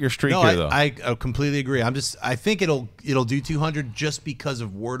might hurt your streak here, though. I completely agree. I think it'll do 200 just because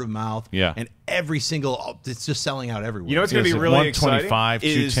of word of mouth. Yeah. And every single, it's just selling out everywhere. You know what's going to be really exciting 125,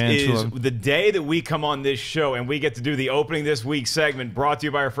 is 210, the day that we come on this show and we get to do the opening this week segment brought to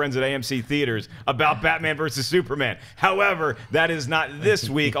you by our friends at AMC Theatres about Batman versus Superman. However, that is not this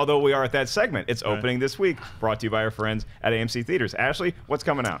week, although we are at that segment. It's opening this week, brought to you by our friends at AMC Theatres. Ashley, what's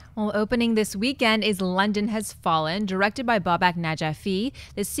coming out? Well, opening this weekend is London Has Fallen, directed by Babak Najafi.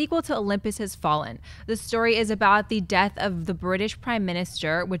 The sequel to Olympus Has Fallen. The story is about the death of the British Prime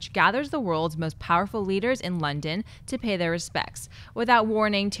Minister, which gathers the world's most powerful leaders in London to pay their respects. Without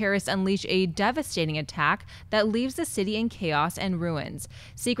warning, terrorists unleash a devastating attack that leaves the city in chaos and ruins.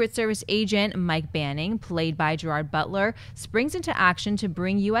 Secret Service agent Mike Banning, played by Gerard Butler, springs into action to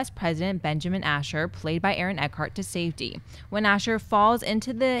bring U.S. President Benjamin Asher, played by Aaron Eckhart, to safety. When Asher falls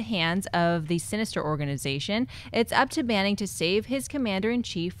into the hands of the sinister organization, it's up to Banning to save his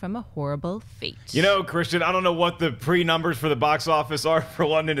commander-in-chief from a horrible fate. You know, Kristian, I don't know what the pre-numbers for the box office are for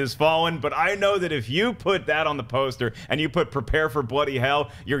London Has Fallen, but I know that if you put that on the poster and you put prepare for bloody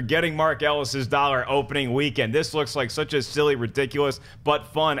hell, you're getting Mark Ellis's dollar opening weekend. This looks like such a silly, ridiculous, but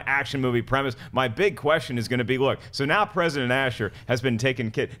fun action movie premise. My big question is going to be, look, so now President Asher has been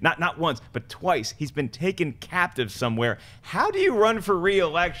taken, not once, but twice, he's been taken captive somewhere. How do you run for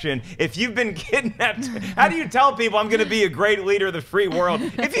re-election if you've been kidnapped? How do you tell people I'm going to be a great leader of the free world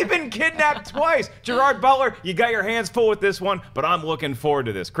if you've been kidnapped twice? Gerard Butler, you got your hands full with this one, but I'm looking forward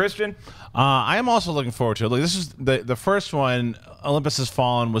to this. Kristian? I am also looking forward to it. Look, this is the first one. Olympus Has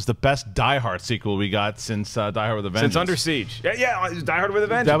Fallen was the best Die Hard sequel we got since Die Hard with a Vengeance. Since Under Siege. Yeah, Die Hard with a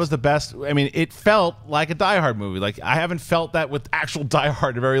Vengeance. That was the best. I mean, it felt like a Die Hard movie. Like, I haven't felt that with actual Die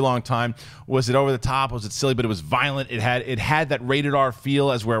Hard in a very long time. Was it over the top? Was it silly? But it was violent. It had that rated R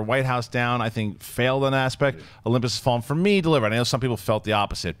feel, as where White House Down, I think, failed on that aspect. Olympus Has Fallen, for me, delivered. I know some people felt the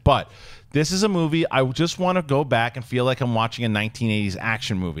opposite, but this is a movie I just want to go back and feel like I'm watching a 1980s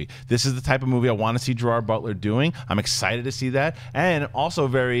action movie. This is the type of movie I want to see Gerard Butler doing. I'm excited to see that, and also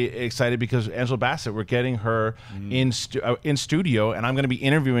very excited because Angela Bassett, we're getting her in studio, and I'm going to be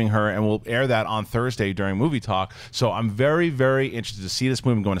interviewing her, and we'll air that on Thursday during Movie Talk. So I'm very, very interested to see this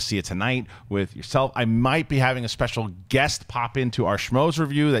movie. I'm going to see it tonight with yourself. I might be having a special guest pop into our Schmoes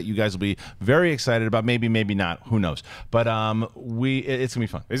review that you guys will be very excited about. Maybe, maybe not. Who knows? But it's going to be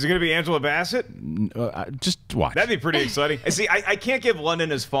fun. Is it going to be Angela Bassett? Just watch. That'd be pretty exciting. See, I can't give London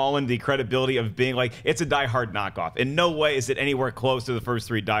Has Fallen the credibility of being like, it's a Die Hard knockoff. In no way is it anywhere close to the first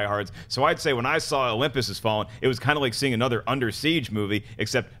three Die Hards. So I'd say when I saw Olympus Has Fallen, it was kind of like seeing another Under Siege movie,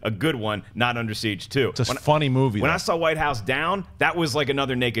 except a good one, not Under Siege 2. It's a funny movie. When I saw White House Down, that was like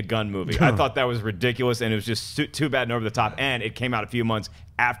another Naked Gun movie. I thought that was ridiculous, and it was just too bad and over the top, and it came out a few months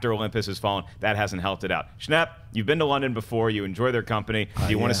after Olympus Has Fallen. That hasn't helped it out. Schnepp, you've been to London before. You enjoy their company. Do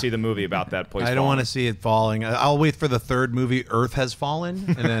you want to see the movie about that place? I don't want to see it falling. I'll wait for the third movie, Earth Has Fallen,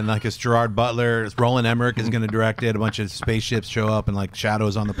 and then like it's Gerard Butler, Roland Emmerich is going to direct it. A bunch of spaceships show up and like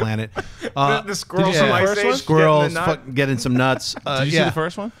shadows on the planet. The squirrels yeah. from Ice Age? Squirrels getting some nuts. Did you see the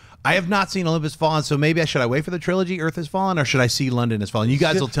first one? I have not seen Olympus Has Fallen, so maybe should I wait for the trilogy Earth Has Fallen, or should I see London Has Fallen? You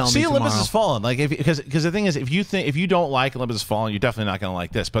guys will tell me tomorrow. See Olympus Has Fallen, like because the thing is, if you don't like Olympus Has Fallen, you're definitely not going to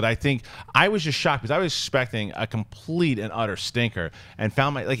like this. But I think I was just shocked because I was expecting a complete and utter stinker, and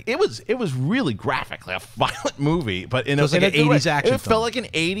found it was really graphic, like a violent movie, but in it was like an 80s action. It felt like an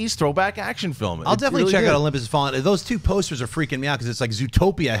 80s throwback action film. I'll definitely check out Olympus Has Fallen. Those two posters are freaking me out because it's like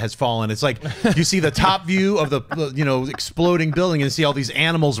Zootopia has fallen. It's like you see the top view of the exploding building and you see all these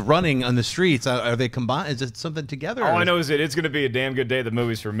animals running on the streets? Are they combined? Is it something together? All I know is that it's going to be a damn good day at the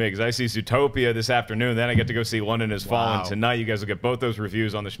movies for me because I see Zootopia this afternoon. Then I get to go see London Has Fallen tonight. You guys will get both those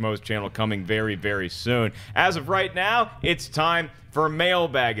reviews on the Schmoes channel coming very, very soon. As of right now, it's time for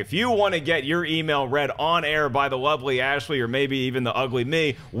mailbag. If you want to get your email read on air by the lovely Ashley or maybe even the ugly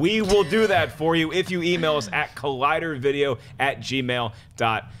me, we will do that for you if you email us at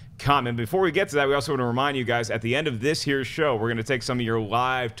collidervideo@gmail.com. And before we get to that, we also want to remind you guys at the end of this here show, we're going to take some of your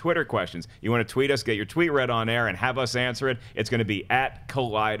live Twitter questions. You want to tweet us, get your tweet read on air, and have us answer it. It's going to be at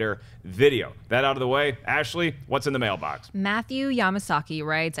Collider Video. That out of the way, Ashley, what's in the mailbox? Matthew Yamasaki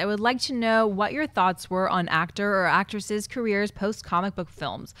writes, I would like to know what your thoughts were on actor or actresses' careers post-comic book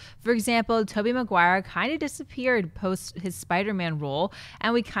films. For example, Tobey Maguire kind of disappeared post his Spider-Man role,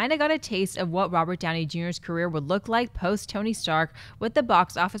 and we kind of got a taste of what Robert Downey Jr.'s career would look like post-Tony Stark with the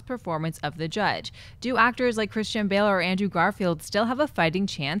box office performance of The Judge. Do actors like Christian Bale or Andrew Garfield still have a fighting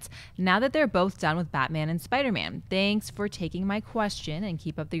chance now that they're both done with Batman and Spider-Man? Thanks for taking my question, and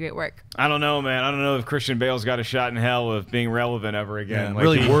keep up the great work. I don't know, man. I don't know if Christian Bale's got a shot in hell of being relevant ever again. Yeah, I'm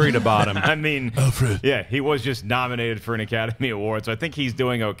really worried about him. I mean, Alfred. Yeah, he was just nominated for an Academy Award, so I think he's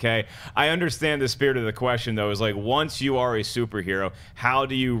doing okay. I understand the spirit of the question, though, is like once you are a superhero, how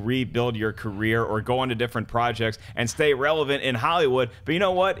do you rebuild your career or go into different projects and stay relevant in Hollywood? But you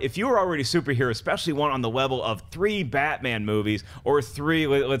know what? If you were already a superhero, especially one on the level of 3 Batman movies or 3,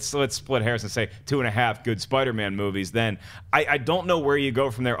 let's split hairs and say 2.5 good Spider-Man movies, then I don't know where you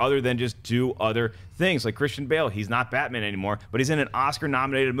go from there other than just do other things. Like Christian Bale, he's not Batman anymore, but he's in an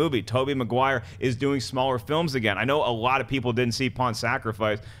Oscar-nominated movie. Tobey Maguire is doing smaller films again. I know a lot of people didn't see Pawn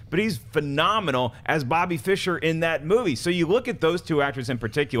Sacrifice, but he's phenomenal as Bobby Fischer in that movie. So you look at those two actors in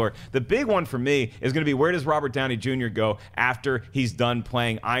particular. The big one for me is going to be where does Robert Downey Jr. go after he's done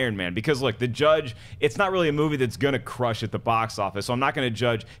playing Iron Man? Because look, The Judge, it's not really a movie that's going to crush at the box office, so I'm not going to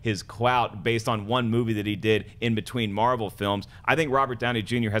judge his clout based on one movie that he did in between Marvel films. I think Robert Downey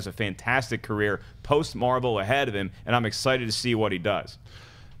Jr. has a fantastic career post-Marvel ahead of him, and I'm excited to see what he does.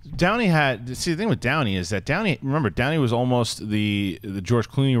 Downey had, see, the thing with Downey is that Downey, remember, Downey was almost the George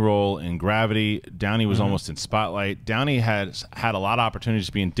Clooney role in Gravity. Downey was almost in Spotlight. Downey has had a lot of opportunities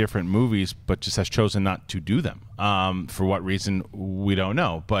to be in different movies, but just has chosen not to do them. For what reason, we don't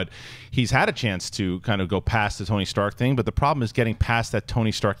know. But he's had a chance to kind of go past the Tony Stark thing, but the problem is getting past that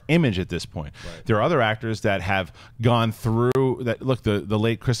Tony Stark image at this point. Right. There are other actors that have gone through that. Look, the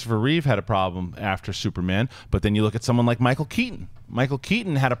late Christopher Reeve had a problem after Superman, but then you look at someone like Michael Keaton. Michael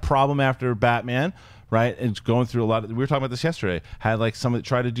Keaton had a problem after Batman, right? And going through a lot of, we were talking about this yesterday, had like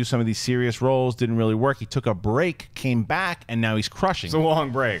tried to do some of these serious roles, didn't really work. He took a break, came back, and now he's crushing. It's a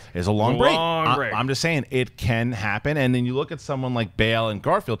long break. It's a long break. I'm just saying it can happen. And then you look at someone like Bale and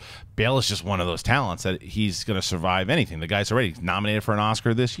Garfield. Bale is just one of those talents that he's going to survive anything. The guy's already nominated for an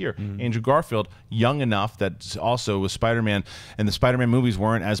Oscar this year. Andrew Garfield, young enough that also was Spider-Man, and the Spider-Man movies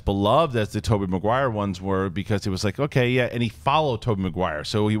weren't as beloved as the Tobey Maguire ones were because it was like, okay, yeah, and he followed Tobey Maguire,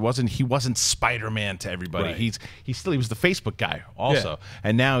 so he wasn't Spider-Man to everybody. Right. He was the Facebook guy also,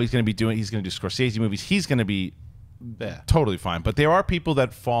 and now he's going to do Scorsese movies. He's going to be totally fine. But there are people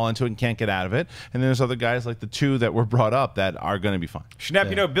that fall into it and can't get out of it, and there's other guys like the two that were brought up that are going to be fine. Schnepp,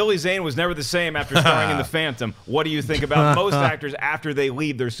 you know, Billy Zane was never the same after starring in The Phantom. What do you think about most actors after they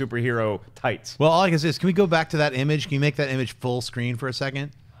leave their superhero tights? Well, all I can say is, can we go back to that image? Can you make that image full screen for a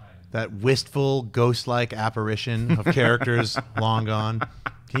second? That wistful, ghost-like apparition of characters long gone.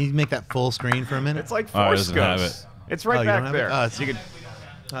 Can you make that full screen for a minute? It's like Force Ghost. It's right back there.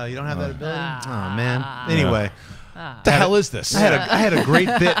 You don't have that ability? Oh, man. Anyway. What the hell is this? I had a great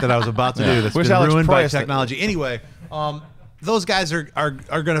bit that I was about to do that's been Alex ruined by Proyas technology. Anyway, those guys are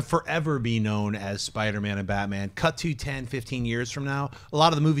going to forever be known as Spider-Man and Batman. Cut to 10, 15 years from now, a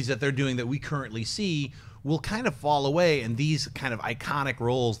lot of the movies that they're doing that we currently see will kind of fall away, and these kind of iconic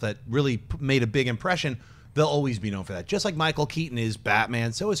roles that really made a big impression, they'll always be known for that. Just like Michael Keaton is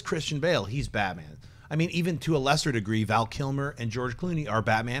Batman, so is Christian Bale. He's Batman. I mean, even to a lesser degree, Val Kilmer and George Clooney are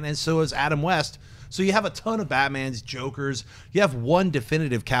Batman, and so is Adam West. So you have a ton of Batmans, Jokers. You have one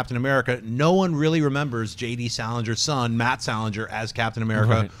definitive Captain America. No one really remembers J.D. Salinger's son, Matt Salinger, as Captain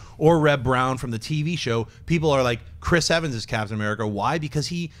America, or Reb Brown from the TV show. People are like, Chris Evans is Captain America. Why? Because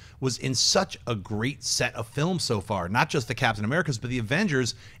he was in such a great set of films so far. Not just the Captain Americas, but the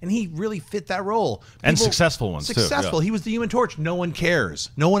Avengers, and he really fit that role. And successful ones, too. Successful. Yeah. He was the Human Torch. No one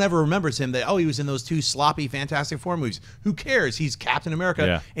cares. No one ever remembers him that, oh, he was in those 2 sloppy Fantastic Four movies. Who cares? He's Captain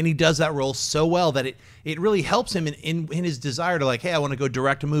America, and he does that role so well that it really helps him in his desire to, like, hey, I want to go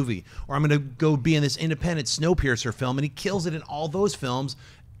direct a movie, or I'm going to go be in this independent Snowpiercer film, and he kills it in all those films.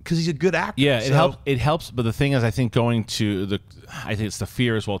 because he's a good actor. Yeah, so. it helps. But the thing is, I think I think it's the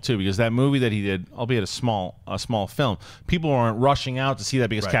fear as well too, because that movie that he did, albeit a small film, people weren't rushing out to see that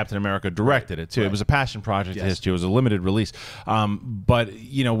because Captain America directed it too. It was a passion project of his too. It was a limited release. But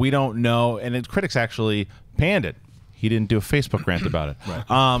we don't know, and critics actually panned it. He didn't do a Facebook rant about it.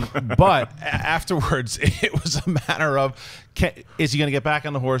 But afterwards, it was a matter of, is he going to get back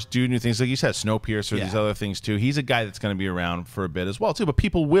on the horse, do new things? Like you said, Snowpiercer, these other things too. He's a guy that's going to be around for a bit as well too. But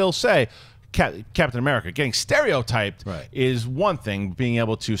people will say, Captain America getting stereotyped is one thing, being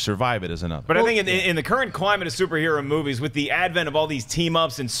able to survive it is another. But I think in the current climate of superhero movies, with the advent of all these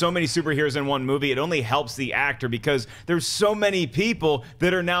team-ups and so many superheroes in one movie, it only helps the actor, because there's so many people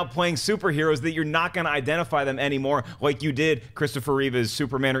that are now playing superheroes that you're not going to identify them anymore like you did Christopher Reeve as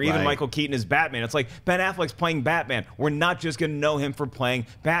Superman, or even Michael Keaton as Batman. It's like Ben Affleck's playing Batman. We're not just going to know him for playing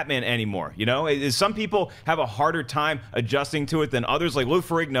Batman anymore. Some people have a harder time adjusting to it than others. Like Lou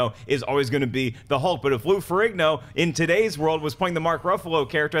Ferrigno is always going to be the Hulk, but if Lou Ferrigno in today's world was playing the Mark Ruffalo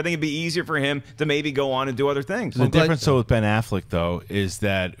character, I think it'd be easier for him to maybe go on and do other things. The difference though with Ben Affleck though is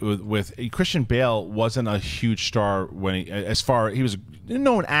that with Christian Bale wasn't a huge star when he was a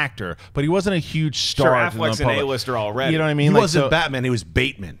known actor, but he wasn't a huge star. Sure, Affleck's an A-lister already. You know what I mean? He wasn't Batman, he was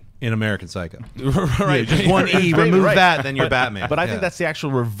Bateman in American Psycho. Right. Just one E, remove that, then you're Batman. But I think that's the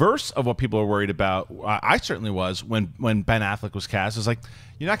actual reverse of what people are worried about. I certainly was when Ben Affleck was cast. It was like,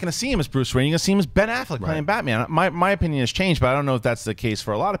 you're not going to see him as Bruce Wayne. You're going to see him as Ben Affleck playing Batman. My opinion has changed, but I don't know if that's the case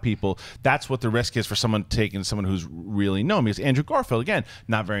for a lot of people. That's what the risk is for someone taking someone who's really known. Because Andrew Garfield, again,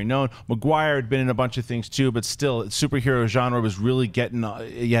 not very known. Maguire had been in a bunch of things too, but still, superhero genre was really getting.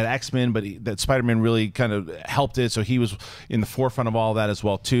 You had X-Men, but that Spider-Man really kind of helped it. So he was in the forefront of all that as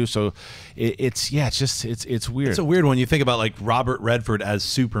well too. So it's weird. It's a weird one. You think about like Robert Redford as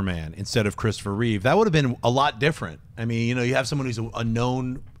Superman instead of Christopher Reeve. That would have been a lot different. I mean, you have someone who's a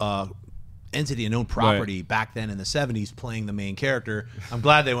known entity, a known property back then in the 70s playing the main character. I'm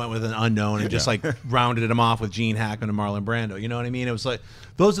glad they went with an unknown and just like rounded him off with Gene Hackman and Marlon Brando. You know what I mean? It was like,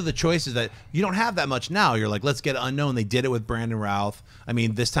 those are the choices that you don't have that much now. You're like, let's get unknown. They did it with Brandon Routh. I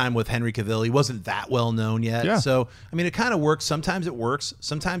mean, this time with Henry Cavill, he wasn't that well known yet. Yeah. So, I mean, it kind of works. Sometimes it works.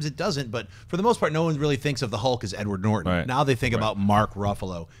 Sometimes it doesn't. But for the most part, no one really thinks of the Hulk as Edward Norton. Right. Now they think about Mark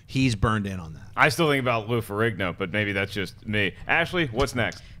Ruffalo. He's burned in on that. I still think about Lou Ferrigno, but maybe that's just me. Ashley, what's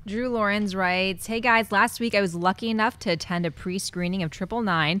next? Drew Lawrence writes, "Hey guys, last week I was lucky enough to attend a pre-screening of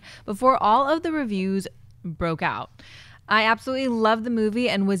 999 before all of the reviews broke out. I absolutely loved the movie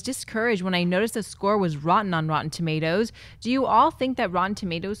and was discouraged when I noticed the score was rotten on Rotten Tomatoes. Do you all think that Rotten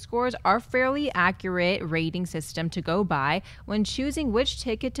Tomatoes scores are fairly accurate rating system to go by when choosing which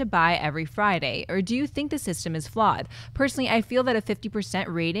ticket to buy every Friday? Or do you think the system is flawed? Personally, I feel that a 50%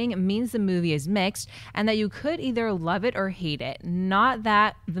 rating means the movie is mixed and that you could either love it or hate it, not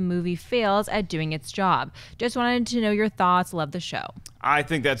that the movie fails at doing its job. Just wanted to know your thoughts. Love the show." I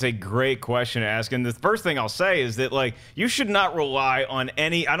think that's a great question to ask. And the first thing I'll say is that, like, you should not rely on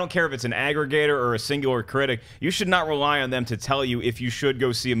any, I don't care if it's an aggregator or a singular critic, you should not rely on them to tell you if you should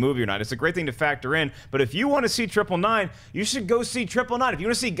go see a movie or not. It's a great thing to factor in, but if you want to see 999, you should go see 999. If you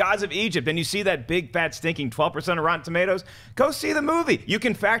want to see Gods of Egypt and you see that big, fat, stinking 12% of Rotten Tomatoes, go see the movie. You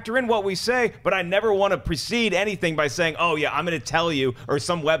can factor in what we say, but I never want to precede anything by saying, oh yeah, I'm going to tell you, or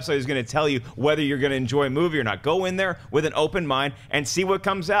some website is going to tell you whether you're going to enjoy a movie or not. Go in there with an open mind and see what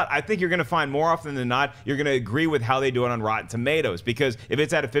comes out. I think you're going to find more often than not, you're going to agree with how they do it on Rotten Tomatoes, because if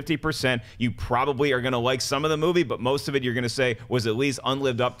it's at a 50%, you probably are going to like some of the movie, but most of it you're going to say was at least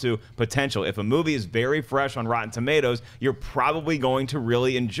unlived up to potential. If a movie is very fresh on Rotten Tomatoes, you're probably going to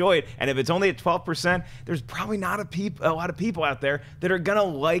really enjoy it. And if it's only at 12%, there's probably not a lot of people out there that are going to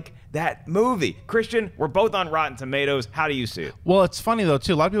like that movie. Kristian, we're both on Rotten Tomatoes. How do you see it? Well, it's funny though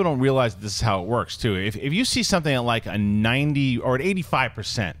too. A lot of people don't realize this is how it works too. If you see something at like a 90 or an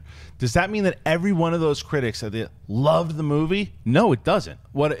 85%, does that mean that every one of those critics that loved the movie? No, it doesn't.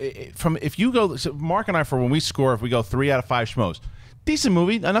 If you go, so Mark and I, for when we score, if we go 3 out of 5 schmoes, decent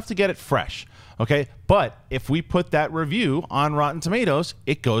movie, enough to get it fresh. Okay, but if we put that review on Rotten Tomatoes,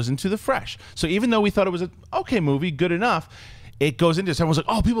 it goes into the fresh. So even though we thought it was an okay movie, good enough, it goes into, someone's like,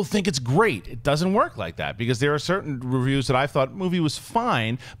 oh, people think it's great. It doesn't work like that, because there are certain reviews that I thought movie was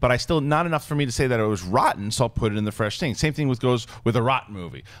fine, but I still, not enough for me to say that it was rotten, so I'll put it in the fresh thing. Same thing goes with a rotten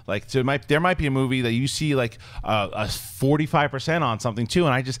movie. Like, there might be a movie that you see like a 45% on something too,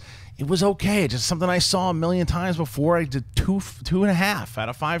 and it was okay. Just something I saw a million times before. I did 2.5 out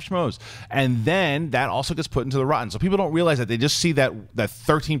of 5 schmoes. And then that also gets put into the rotten. So people don't realize that. They just see that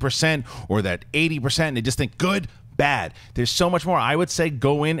 13% or that 80%, and they just think good, bad. There's so much more. I would say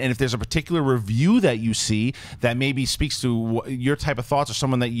go in, and if there's a particular review that you see that maybe speaks to your type of thoughts or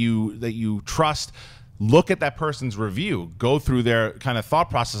someone that you trust, look at that person's review. Go through their kind of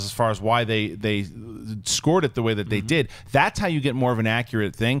thought process as far as why they scored it the way that they did. That's how you get more of an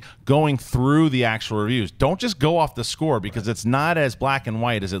accurate thing, going through the actual reviews. Don't just go off the score, because it's not as black and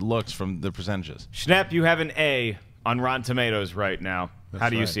white as it looks from the percentages. Schnepp, you have an A on Rotten Tomatoes right now. How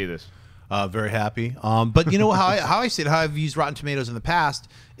do you see this? Very happy. But you know how I see it, how I've used Rotten Tomatoes in the past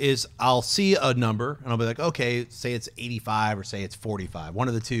is I'll see a number and I'll be like, okay, say it's 85 or say it's 45, one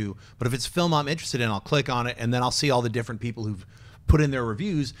of the two. But if it's a film I'm interested in, I'll click on it, and then I'll see all the different people who've put in their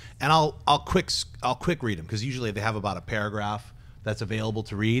reviews, and I'll quick read them, because usually they have about a paragraph that's available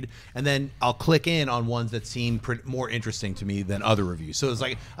to read, and then I'll click in on ones that seem more interesting to me than other reviews. So it's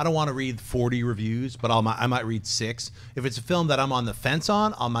like, I don't want to read 40 reviews, but I might read 6. If it's a film that I'm on the fence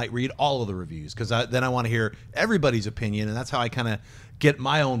on, I might read all of the reviews, because then I want to hear everybody's opinion, and that's how I kind of get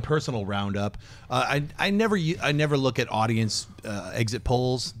my own personal roundup. I never look at audience exit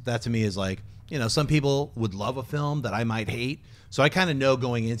polls. That to me is like, you know, some people would love a film that I might hate. So I kind of know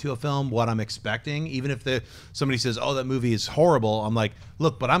going into a film what I'm expecting. Even if somebody says, oh, that movie is horrible, I'm like,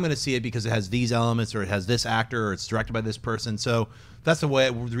 look, but I'm going to see it because it has these elements, or it has this actor, or it's directed by this person. So that's the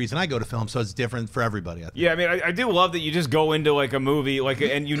reason I go to film. So it's different for everybody. Yeah, I mean, I do love that you just go into like a movie,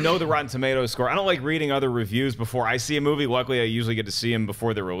 and you know the Rotten Tomatoes score. I don't like reading other reviews before I see a movie. Luckily, I usually get to see them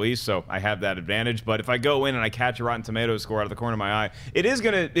before they're released, so I have that advantage. But if I go in and I catch a Rotten Tomatoes score out of the corner of my eye,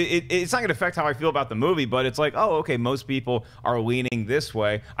 it's not gonna affect how I feel about the movie. But it's like, oh, okay, most people are leaning this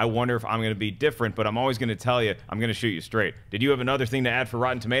way. I wonder if I'm gonna be different. But I'm always gonna tell you, I'm gonna shoot you straight. Did you have another thing to add for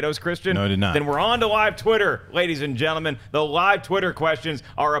Rotten Tomatoes, Kristian? No, I did not. Then we're on to live Twitter, ladies and gentlemen. The live Twitter questions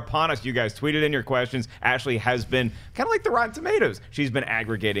are upon us. You guys tweeted in your questions. Ashley has been kind of like the Rotten Tomatoes. She's been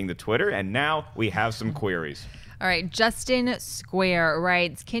aggregating the Twitter, and now we have some queries. All right, Justin Square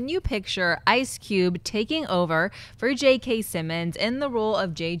writes, can you picture Ice Cube taking over for J.K. Simmons in the role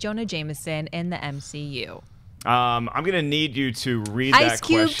of J. Jonah Jameson in the MCU? I'm going to need you to read that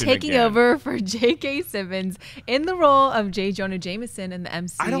question again. Ice Cube taking over for J.K. Simmons in the role of J. Jonah Jameson in the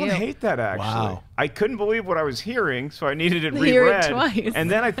MCU. I don't hate that, actually. Wow. I couldn't believe what I was hearing, so I needed it Hear reread. it twice.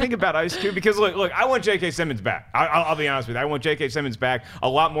 And then I think about Ice Cube, because look, I want J.K. Simmons back. I'll be honest with you. I want J.K. Simmons back a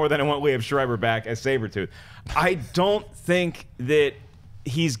lot more than I want Liev Schreiber back as Sabretooth. I don't think that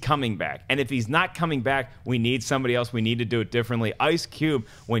he's coming back. And if he's not coming back, we need somebody else. We need to do it differently. Ice Cube,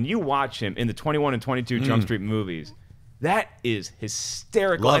 when you watch him in the 21 and 22 Jump Street movies, that is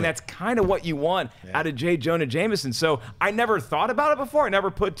hysterical. Love and it. that's kind of what you want out of J. Jonah Jameson. So I never thought about it before. I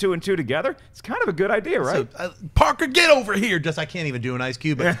never put 2 and 2 together. It's kind of a good idea, right? So, Parker, get over here. I can't even do an Ice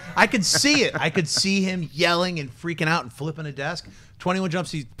Cube, but I could see it. I could see him yelling and freaking out and flipping a desk. 21 Jump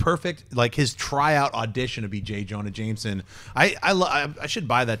Street, perfect. Like his tryout audition to be J. Jonah Jameson. I should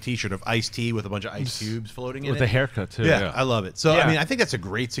buy that T-shirt of Ice-T with a bunch of ice cubes floating in it. With a haircut, too. Yeah, I love it. So, Yeah. I mean, I think that's a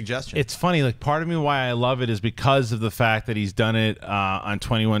great suggestion. It's funny, like part of me why I love it is because of the fact that he's done it on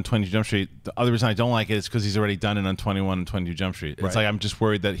 21, 22 Jump Street. The other reason I don't like it is because he's already done it on 21 and 22 Jump Street. It's like I'm just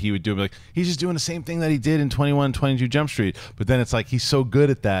worried that he would do it. Like he's just doing the same thing that he did in 21 and 22 Jump Street. But then it's like he's so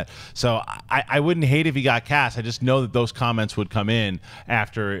good at that. So I wouldn't hate if he got cast. I just know that those comments would come in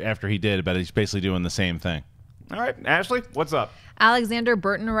after he did, but he's basically doing the same thing. All right, Ashley, what's up? Alexander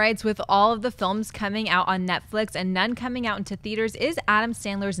Burton writes, with all of the films coming out on Netflix and none coming out into theaters, is Adam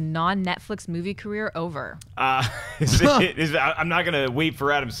Sandler's non-Netflix movie career over? I'm not going to weep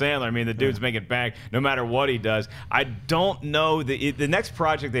for Adam Sandler. I mean, the dude's making bank no matter what he does. I don't know. The next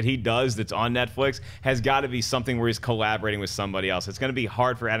project that he does that's on Netflix has got to be something where he's collaborating with somebody else. It's going to be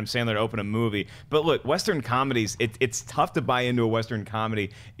hard for Adam Sandler to open a movie. But look, Western comedies, it's tough to buy into a Western comedy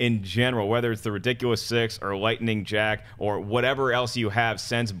in general, whether it's The Ridiculous Six or Lightning Jack or whatever else you have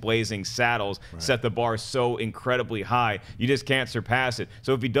since Blazing Saddles set the bar so incredibly high. You just can't surpass it.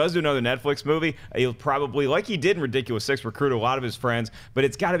 So if he does do another Netflix movie, he'll probably, like he did in Ridiculous Six, recruit a lot of his friends, but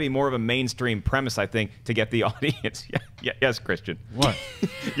it's got to be more of a mainstream premise, I think, to get the audience. Yes, Kristian. What?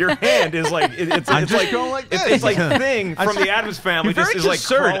 Your hand is like, it's like going like this. it's like Thing from the Addams Family. You're very Just is like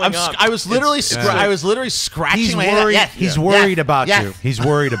concerned. crawling up. I was literally scratching He's my head. worried. Yes. He's worried about Yes. you. He's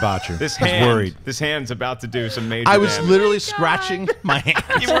worried about you. This He's hand, worried. this hand's about to do some major I was damage. literally scratching my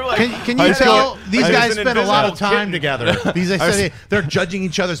hand. You were like, Can you tell these I guys was an spend a lot of invisible time kitten. together? They're judging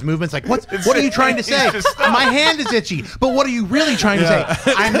each other's movements. Like, what are you trying to say? Just stop. My hand is itchy. But what are you really trying to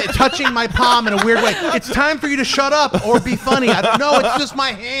say? I'm touching my palm in a weird way. It's time for you to shut up or be funny. No, it's just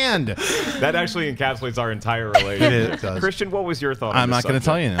my hand. That actually encapsulates our entire relationship. It does. Kristian, what was your thought? I'm on not going to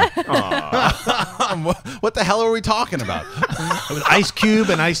tell you now. What the hell are we talking about? It was Ice Cube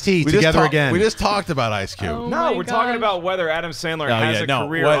and Ice T together again. We just talked about Ice Cube. Oh No, my we're talking gosh. about whether Adam Sandler Oh, has yeah, a no,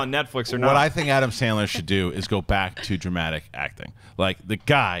 career what- on Netflix or not. What I think Adam Sandler should do is go back to dramatic acting. Like, the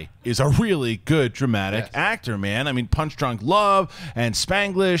guy is a really good dramatic actor, man. I mean, Punch Drunk Love and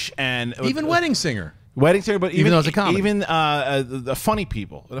Spanglish and Even Wedding Singer. Wedding Singer, but even though it's a comedy. even the funny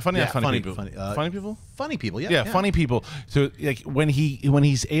people, funny people, funny people. Funny people, yeah, funny people. So like when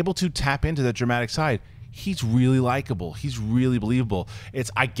he's able to tap into that dramatic side, he's really likable. He's really believable.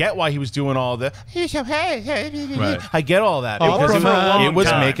 I get why he was doing all the. Right. I get all that Oh, because for a long it was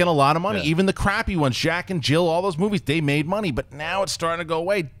time. making a lot of money. Yeah. Even the crappy ones, Jack and Jill, all those movies, they made money. But now it's starting to go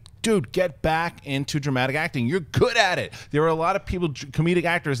away. Dude, get back into dramatic acting. You're good at it. There are a lot of people, comedic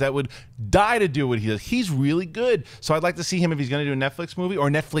actors, that would die to do what he does. He's really good. So I'd like to see him, if he's going to do a Netflix movie or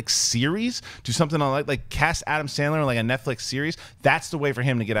a Netflix series, do something on like cast Adam Sandler in like a Netflix series. That's the way for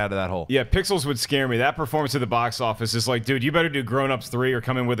him to get out of that hole. Yeah, Pixels would scare me. That performance at the box office is like, dude, you better do Grown Ups 3 or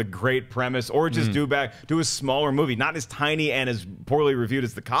come in with a great premise, or just do a smaller movie, not as tiny and as poorly reviewed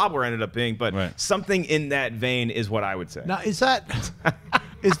as The Cobbler ended up being, but something in that vein is what I would say. Now, is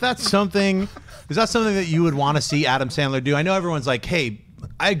that something that you would want to see Adam Sandler do? I know everyone's like, hey,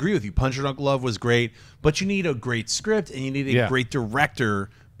 I agree with you. Punch Drunk Love was great, but you need a great script and you need a great director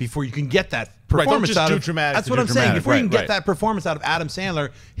before you can get that performance just out do of dramatic That's to what do I'm saying. dramatic. Before you can Right, get right. that performance out of Adam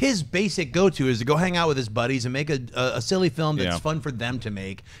Sandler, his basic go-to is to go hang out with his buddies and make a silly film that's fun for them to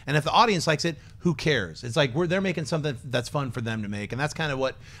make. And if the audience likes it, who cares? It's like they're making something that's fun for them to make, and that's kind of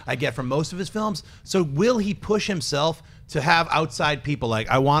what I get from most of his films. So will he push himself to have outside people like,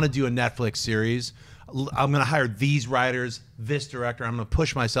 I want to do a Netflix series, I'm going to hire these writers, this director, I'm going to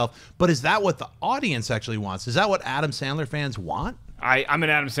push myself. But is that what the audience actually wants? Is that what Adam Sandler fans want? I'm an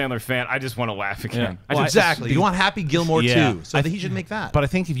Adam Sandler fan. I just want to laugh again. Well, exactly. You want Happy Gilmore Yeah. too, so he should make that. But I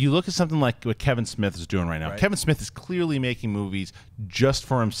think if you look at something like what Kevin Smith is doing right now, Kevin Smith is clearly making movies just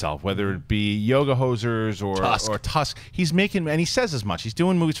for himself, whether it be Yoga Hosers or Tusk. He's making, and he says as much. He's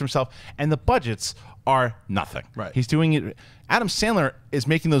doing movies for himself, and the budgets are nothing. Right. He's doing it. Adam Sandler is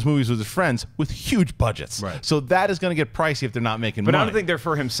making those movies with his friends with huge budgets. Right. So that is going to get pricey if they're not making But money. I don't think they're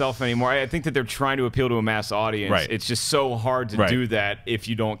for himself anymore. I think that they're trying to appeal to a mass audience. Right. It's just so hard to do that if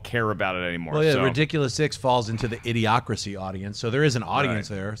you don't care about it anymore. Well, yeah, So- Ridiculous Six falls into the idiocracy audience, so there is an audience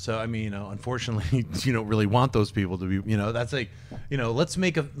there. So I mean, unfortunately, you don't really want those people to be. That's like, let's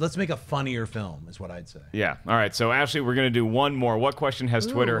make a funnier film, is what I'd say. Yeah. All right. So Ashley, we're going to do one more. What question has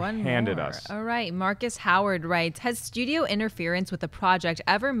Twitter one handed more. us? All right. Marcus Howard writes, has studio interference with a project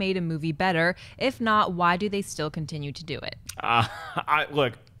ever made a movie better? If not, why do they still continue to do it?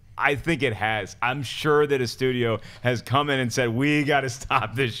 Look, I think it has. I'm sure that a studio has come in and said, we got to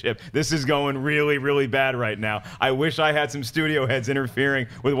stop this ship. This is going really, really bad right now. I wish I had some studio heads interfering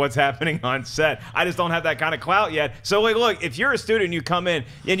with what's happening on set. I just don't have that kind of clout yet. So, like, look, if you're a studio and you come in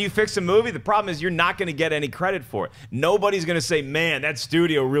and you fix a movie, the problem is you're not going to get any credit for it. Nobody's going to say, man, that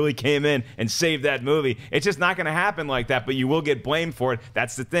studio really came in and saved that movie. It's just not going to happen like that, but you will get blamed for it.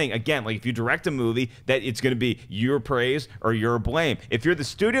 That's the thing. Again, like if you direct a movie, that it's going to be your praise or your blame. If you're the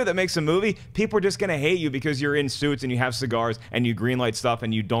studio that makes a movie, people are just going to hate you because you're in suits and you have cigars and you greenlight stuff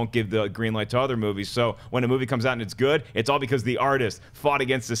and you don't give the green light to other movies. So when a movie comes out and it's good, it's all because the artist fought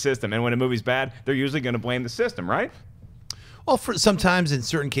against the system. And when a movie's bad, they're usually going to blame the system, right? Well, sometimes in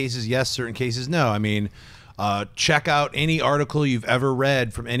certain cases, yes, certain cases, no. I mean, check out any article you've ever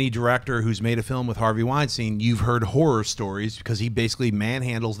read from any director who's made a film with Harvey Weinstein. You've heard horror stories because he basically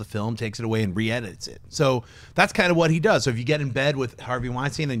manhandles the film, takes it away, and re-edits it. So that's kind of what he does. So if you get in bed with Harvey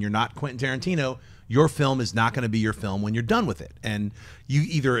Weinstein and you're not Quentin Tarantino, your film is not going to be your film when you're done with it. And you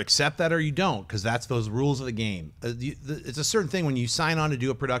either accept that or you don't, because that's those rules of the game. It's a certain thing when you sign on to do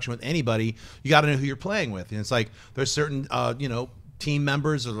a production with anybody, you got to know who you're playing with. And it's like there's certain, team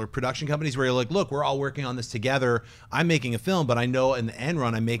members or production companies where you're like, look, we're all working on this together. I'm making a film, but I know in the end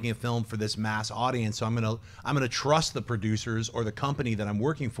run I'm making a film for this mass audience. So I'm gonna trust the producers or the company that I'm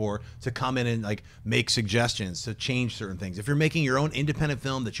working for to come in and like make suggestions to change certain things. If you're making your own independent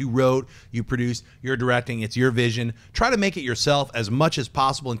film that you wrote, you produced, you're directing, it's your vision, try to make it yourself as much as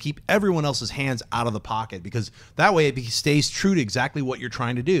possible and keep everyone else's hands out of the pocket, because that way it stays true to exactly what you're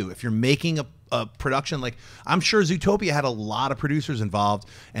trying to do. If you're making a production, like I'm sure Zootopia had a lot of producers involved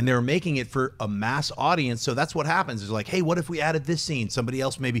and they were making it for a mass audience. So that's what happens is like, hey, what if we added this scene? Somebody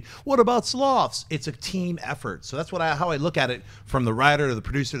else maybe, what about sloths? It's a team effort. So that's how I look at it, from the writer to the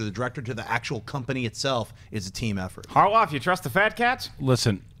producer to the director to the actual company itself, is a team effort. Harloff, you trust the fat cats?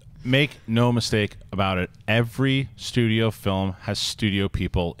 Listen, Make no mistake about it. Every studio film has studio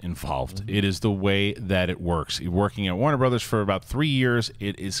people involved. It is the way that it works. Working at Warner Brothers for about 3 years,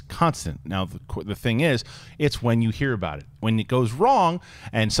 it is constant. Now, the thing is, it's when you hear about it. When it goes wrong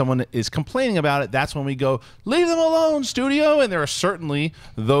and someone is complaining about it, that's when we go, leave them alone, studio. And there are certainly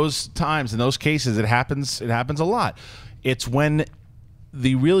those times, in those cases, it happens a lot. It's when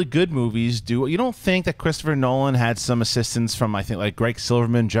the really good movies do. You don't think that Christopher Nolan had some assistance from, I think, like Greg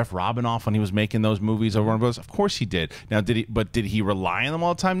Silverman, Jeff Robinoff when he was making those movies over Warner Bros? Of course he did. Now, did he rely on them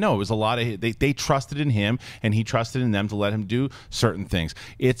all the time? No, it was a lot of they trusted in him, and he trusted in them to let him do certain things.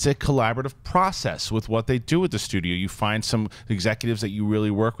 It's a collaborative process with what they do at the studio. You find some executives that you really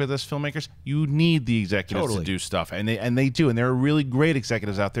work with as filmmakers. You need the executives to do stuff, and they do, and there are really great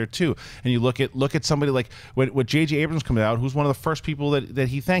executives out there too. And you look at somebody like when J.J. Abrams comes out, who's one of the first people that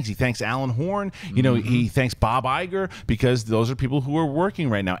he thanks. He thanks Alan Horn. You know, he thanks Bob Iger, because those are people who are working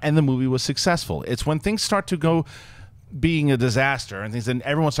right now. And the movie was successful. It's when things start to go being a disaster and things, then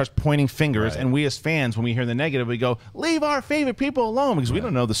everyone starts pointing fingers, and we as fans, when we hear the negative, we go, leave our favorite people alone, because we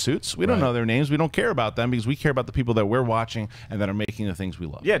don't know the suits, we don't know their names, we don't care about them, because we care about the people that we're watching and that are making the things we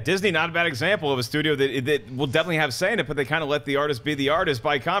love. Yeah, Disney, not a bad example of a studio that will definitely have say in it, but they kind of let the artist be the artist.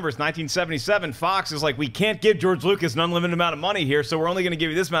 By converse, 1977, Fox is like, we can't give George Lucas an unlimited amount of money here, so we're only going to give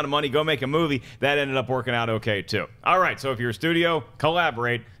you this amount of money, go make a movie. That ended up working out okay too. All right, so if you're a studio,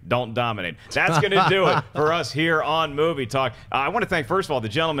 collaborate, don't dominate. That's going to do it for us here on Movie Talk. I want to thank, first of all, the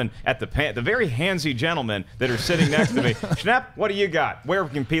gentlemen at the very handsy gentlemen that are sitting next to me. Schnepp, what do you got? Where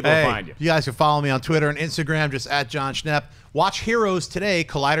can people find you? You guys can follow me on Twitter and Instagram, just at John Schnepp. Watch Heroes today,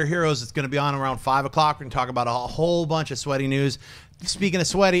 Collider Heroes. It's going to be on around 5 o'clock. We're going to talk about a whole bunch of sweaty news. Speaking of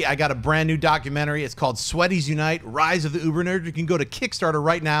sweaty, I got a brand new documentary. It's called Sweaties Unite: Rise of the Uber Nerd. You can go to Kickstarter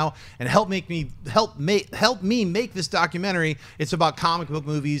right now and help me make this documentary. It's about comic book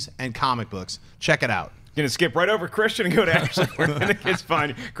movies and comic books. Check it out. Going to skip right over Kristian and go to Ashley. Where can the kids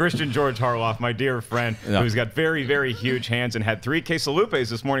find you? Kristian George Harloff, my dear friend, who's got very, very huge hands and had 3 quesalupes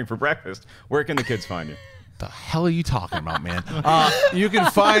this morning for breakfast. Where can the kids find you? The hell are you talking about, man? You can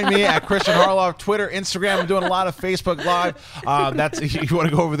find me at Kristian Harloff, Twitter, Instagram. I'm doing a lot of Facebook Live. If you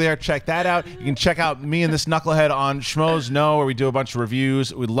want to go over there, check that out. You can check out me and this knucklehead on Schmoes Know, where we do a bunch of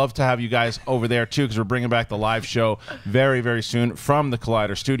reviews. We'd love to have you guys over there too, because we're bringing back the live show very, very soon from the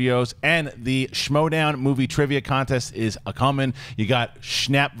Collider Studios. And the Schmoedown movie trivia contest is a-coming. You got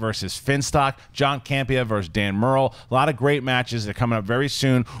Schnepp versus Finstock, John Campea versus Dan Murrell. A lot of great matches. They're coming up very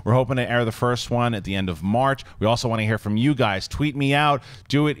soon. We're hoping to air the first one at the end of March. We also want to hear from you guys. Tweet me out.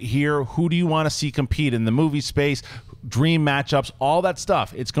 Do it here. Who do you want to see compete in the movie space? Dream matchups, all that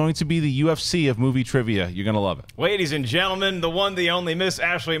stuff. It's going to be the UFC of movie trivia. You're going to love it. Ladies and gentlemen, the one, the only Miss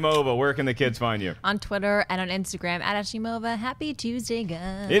Ashley Mova. Where can the kids find you? On Twitter and on Instagram at Ashley Mova. Happy Tuesday,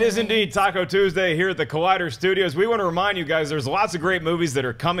 guys. It is indeed Taco Tuesday here at the Collider Studios. We want to remind you guys there's lots of great movies that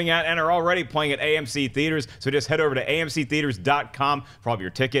are coming out and are already playing at AMC Theatres. So just head over to amctheaters.com for all of your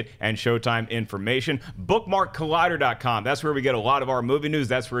ticket and showtime information. Bookmark collider.com. That's where we get a lot of our movie news.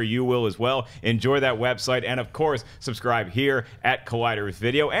 That's where you will as well. Enjoy that website. And of course, subscribe here at Collider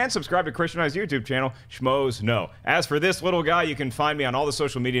Video, and subscribe to Kristian and I's YouTube channel, Schmoes Know. As for this little guy, you can find me on all the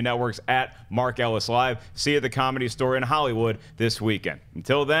social media networks at Mark Ellis Live. See you at the Comedy Store in Hollywood this weekend.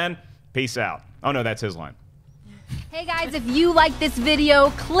 Until then, peace out. Oh no, that's his line. Hey guys, if you like this video,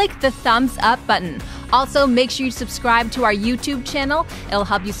 click the thumbs up button. Also, make sure you subscribe to our YouTube channel. It'll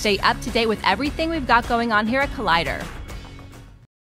help you stay up to date with everything we've got going on here at Collider.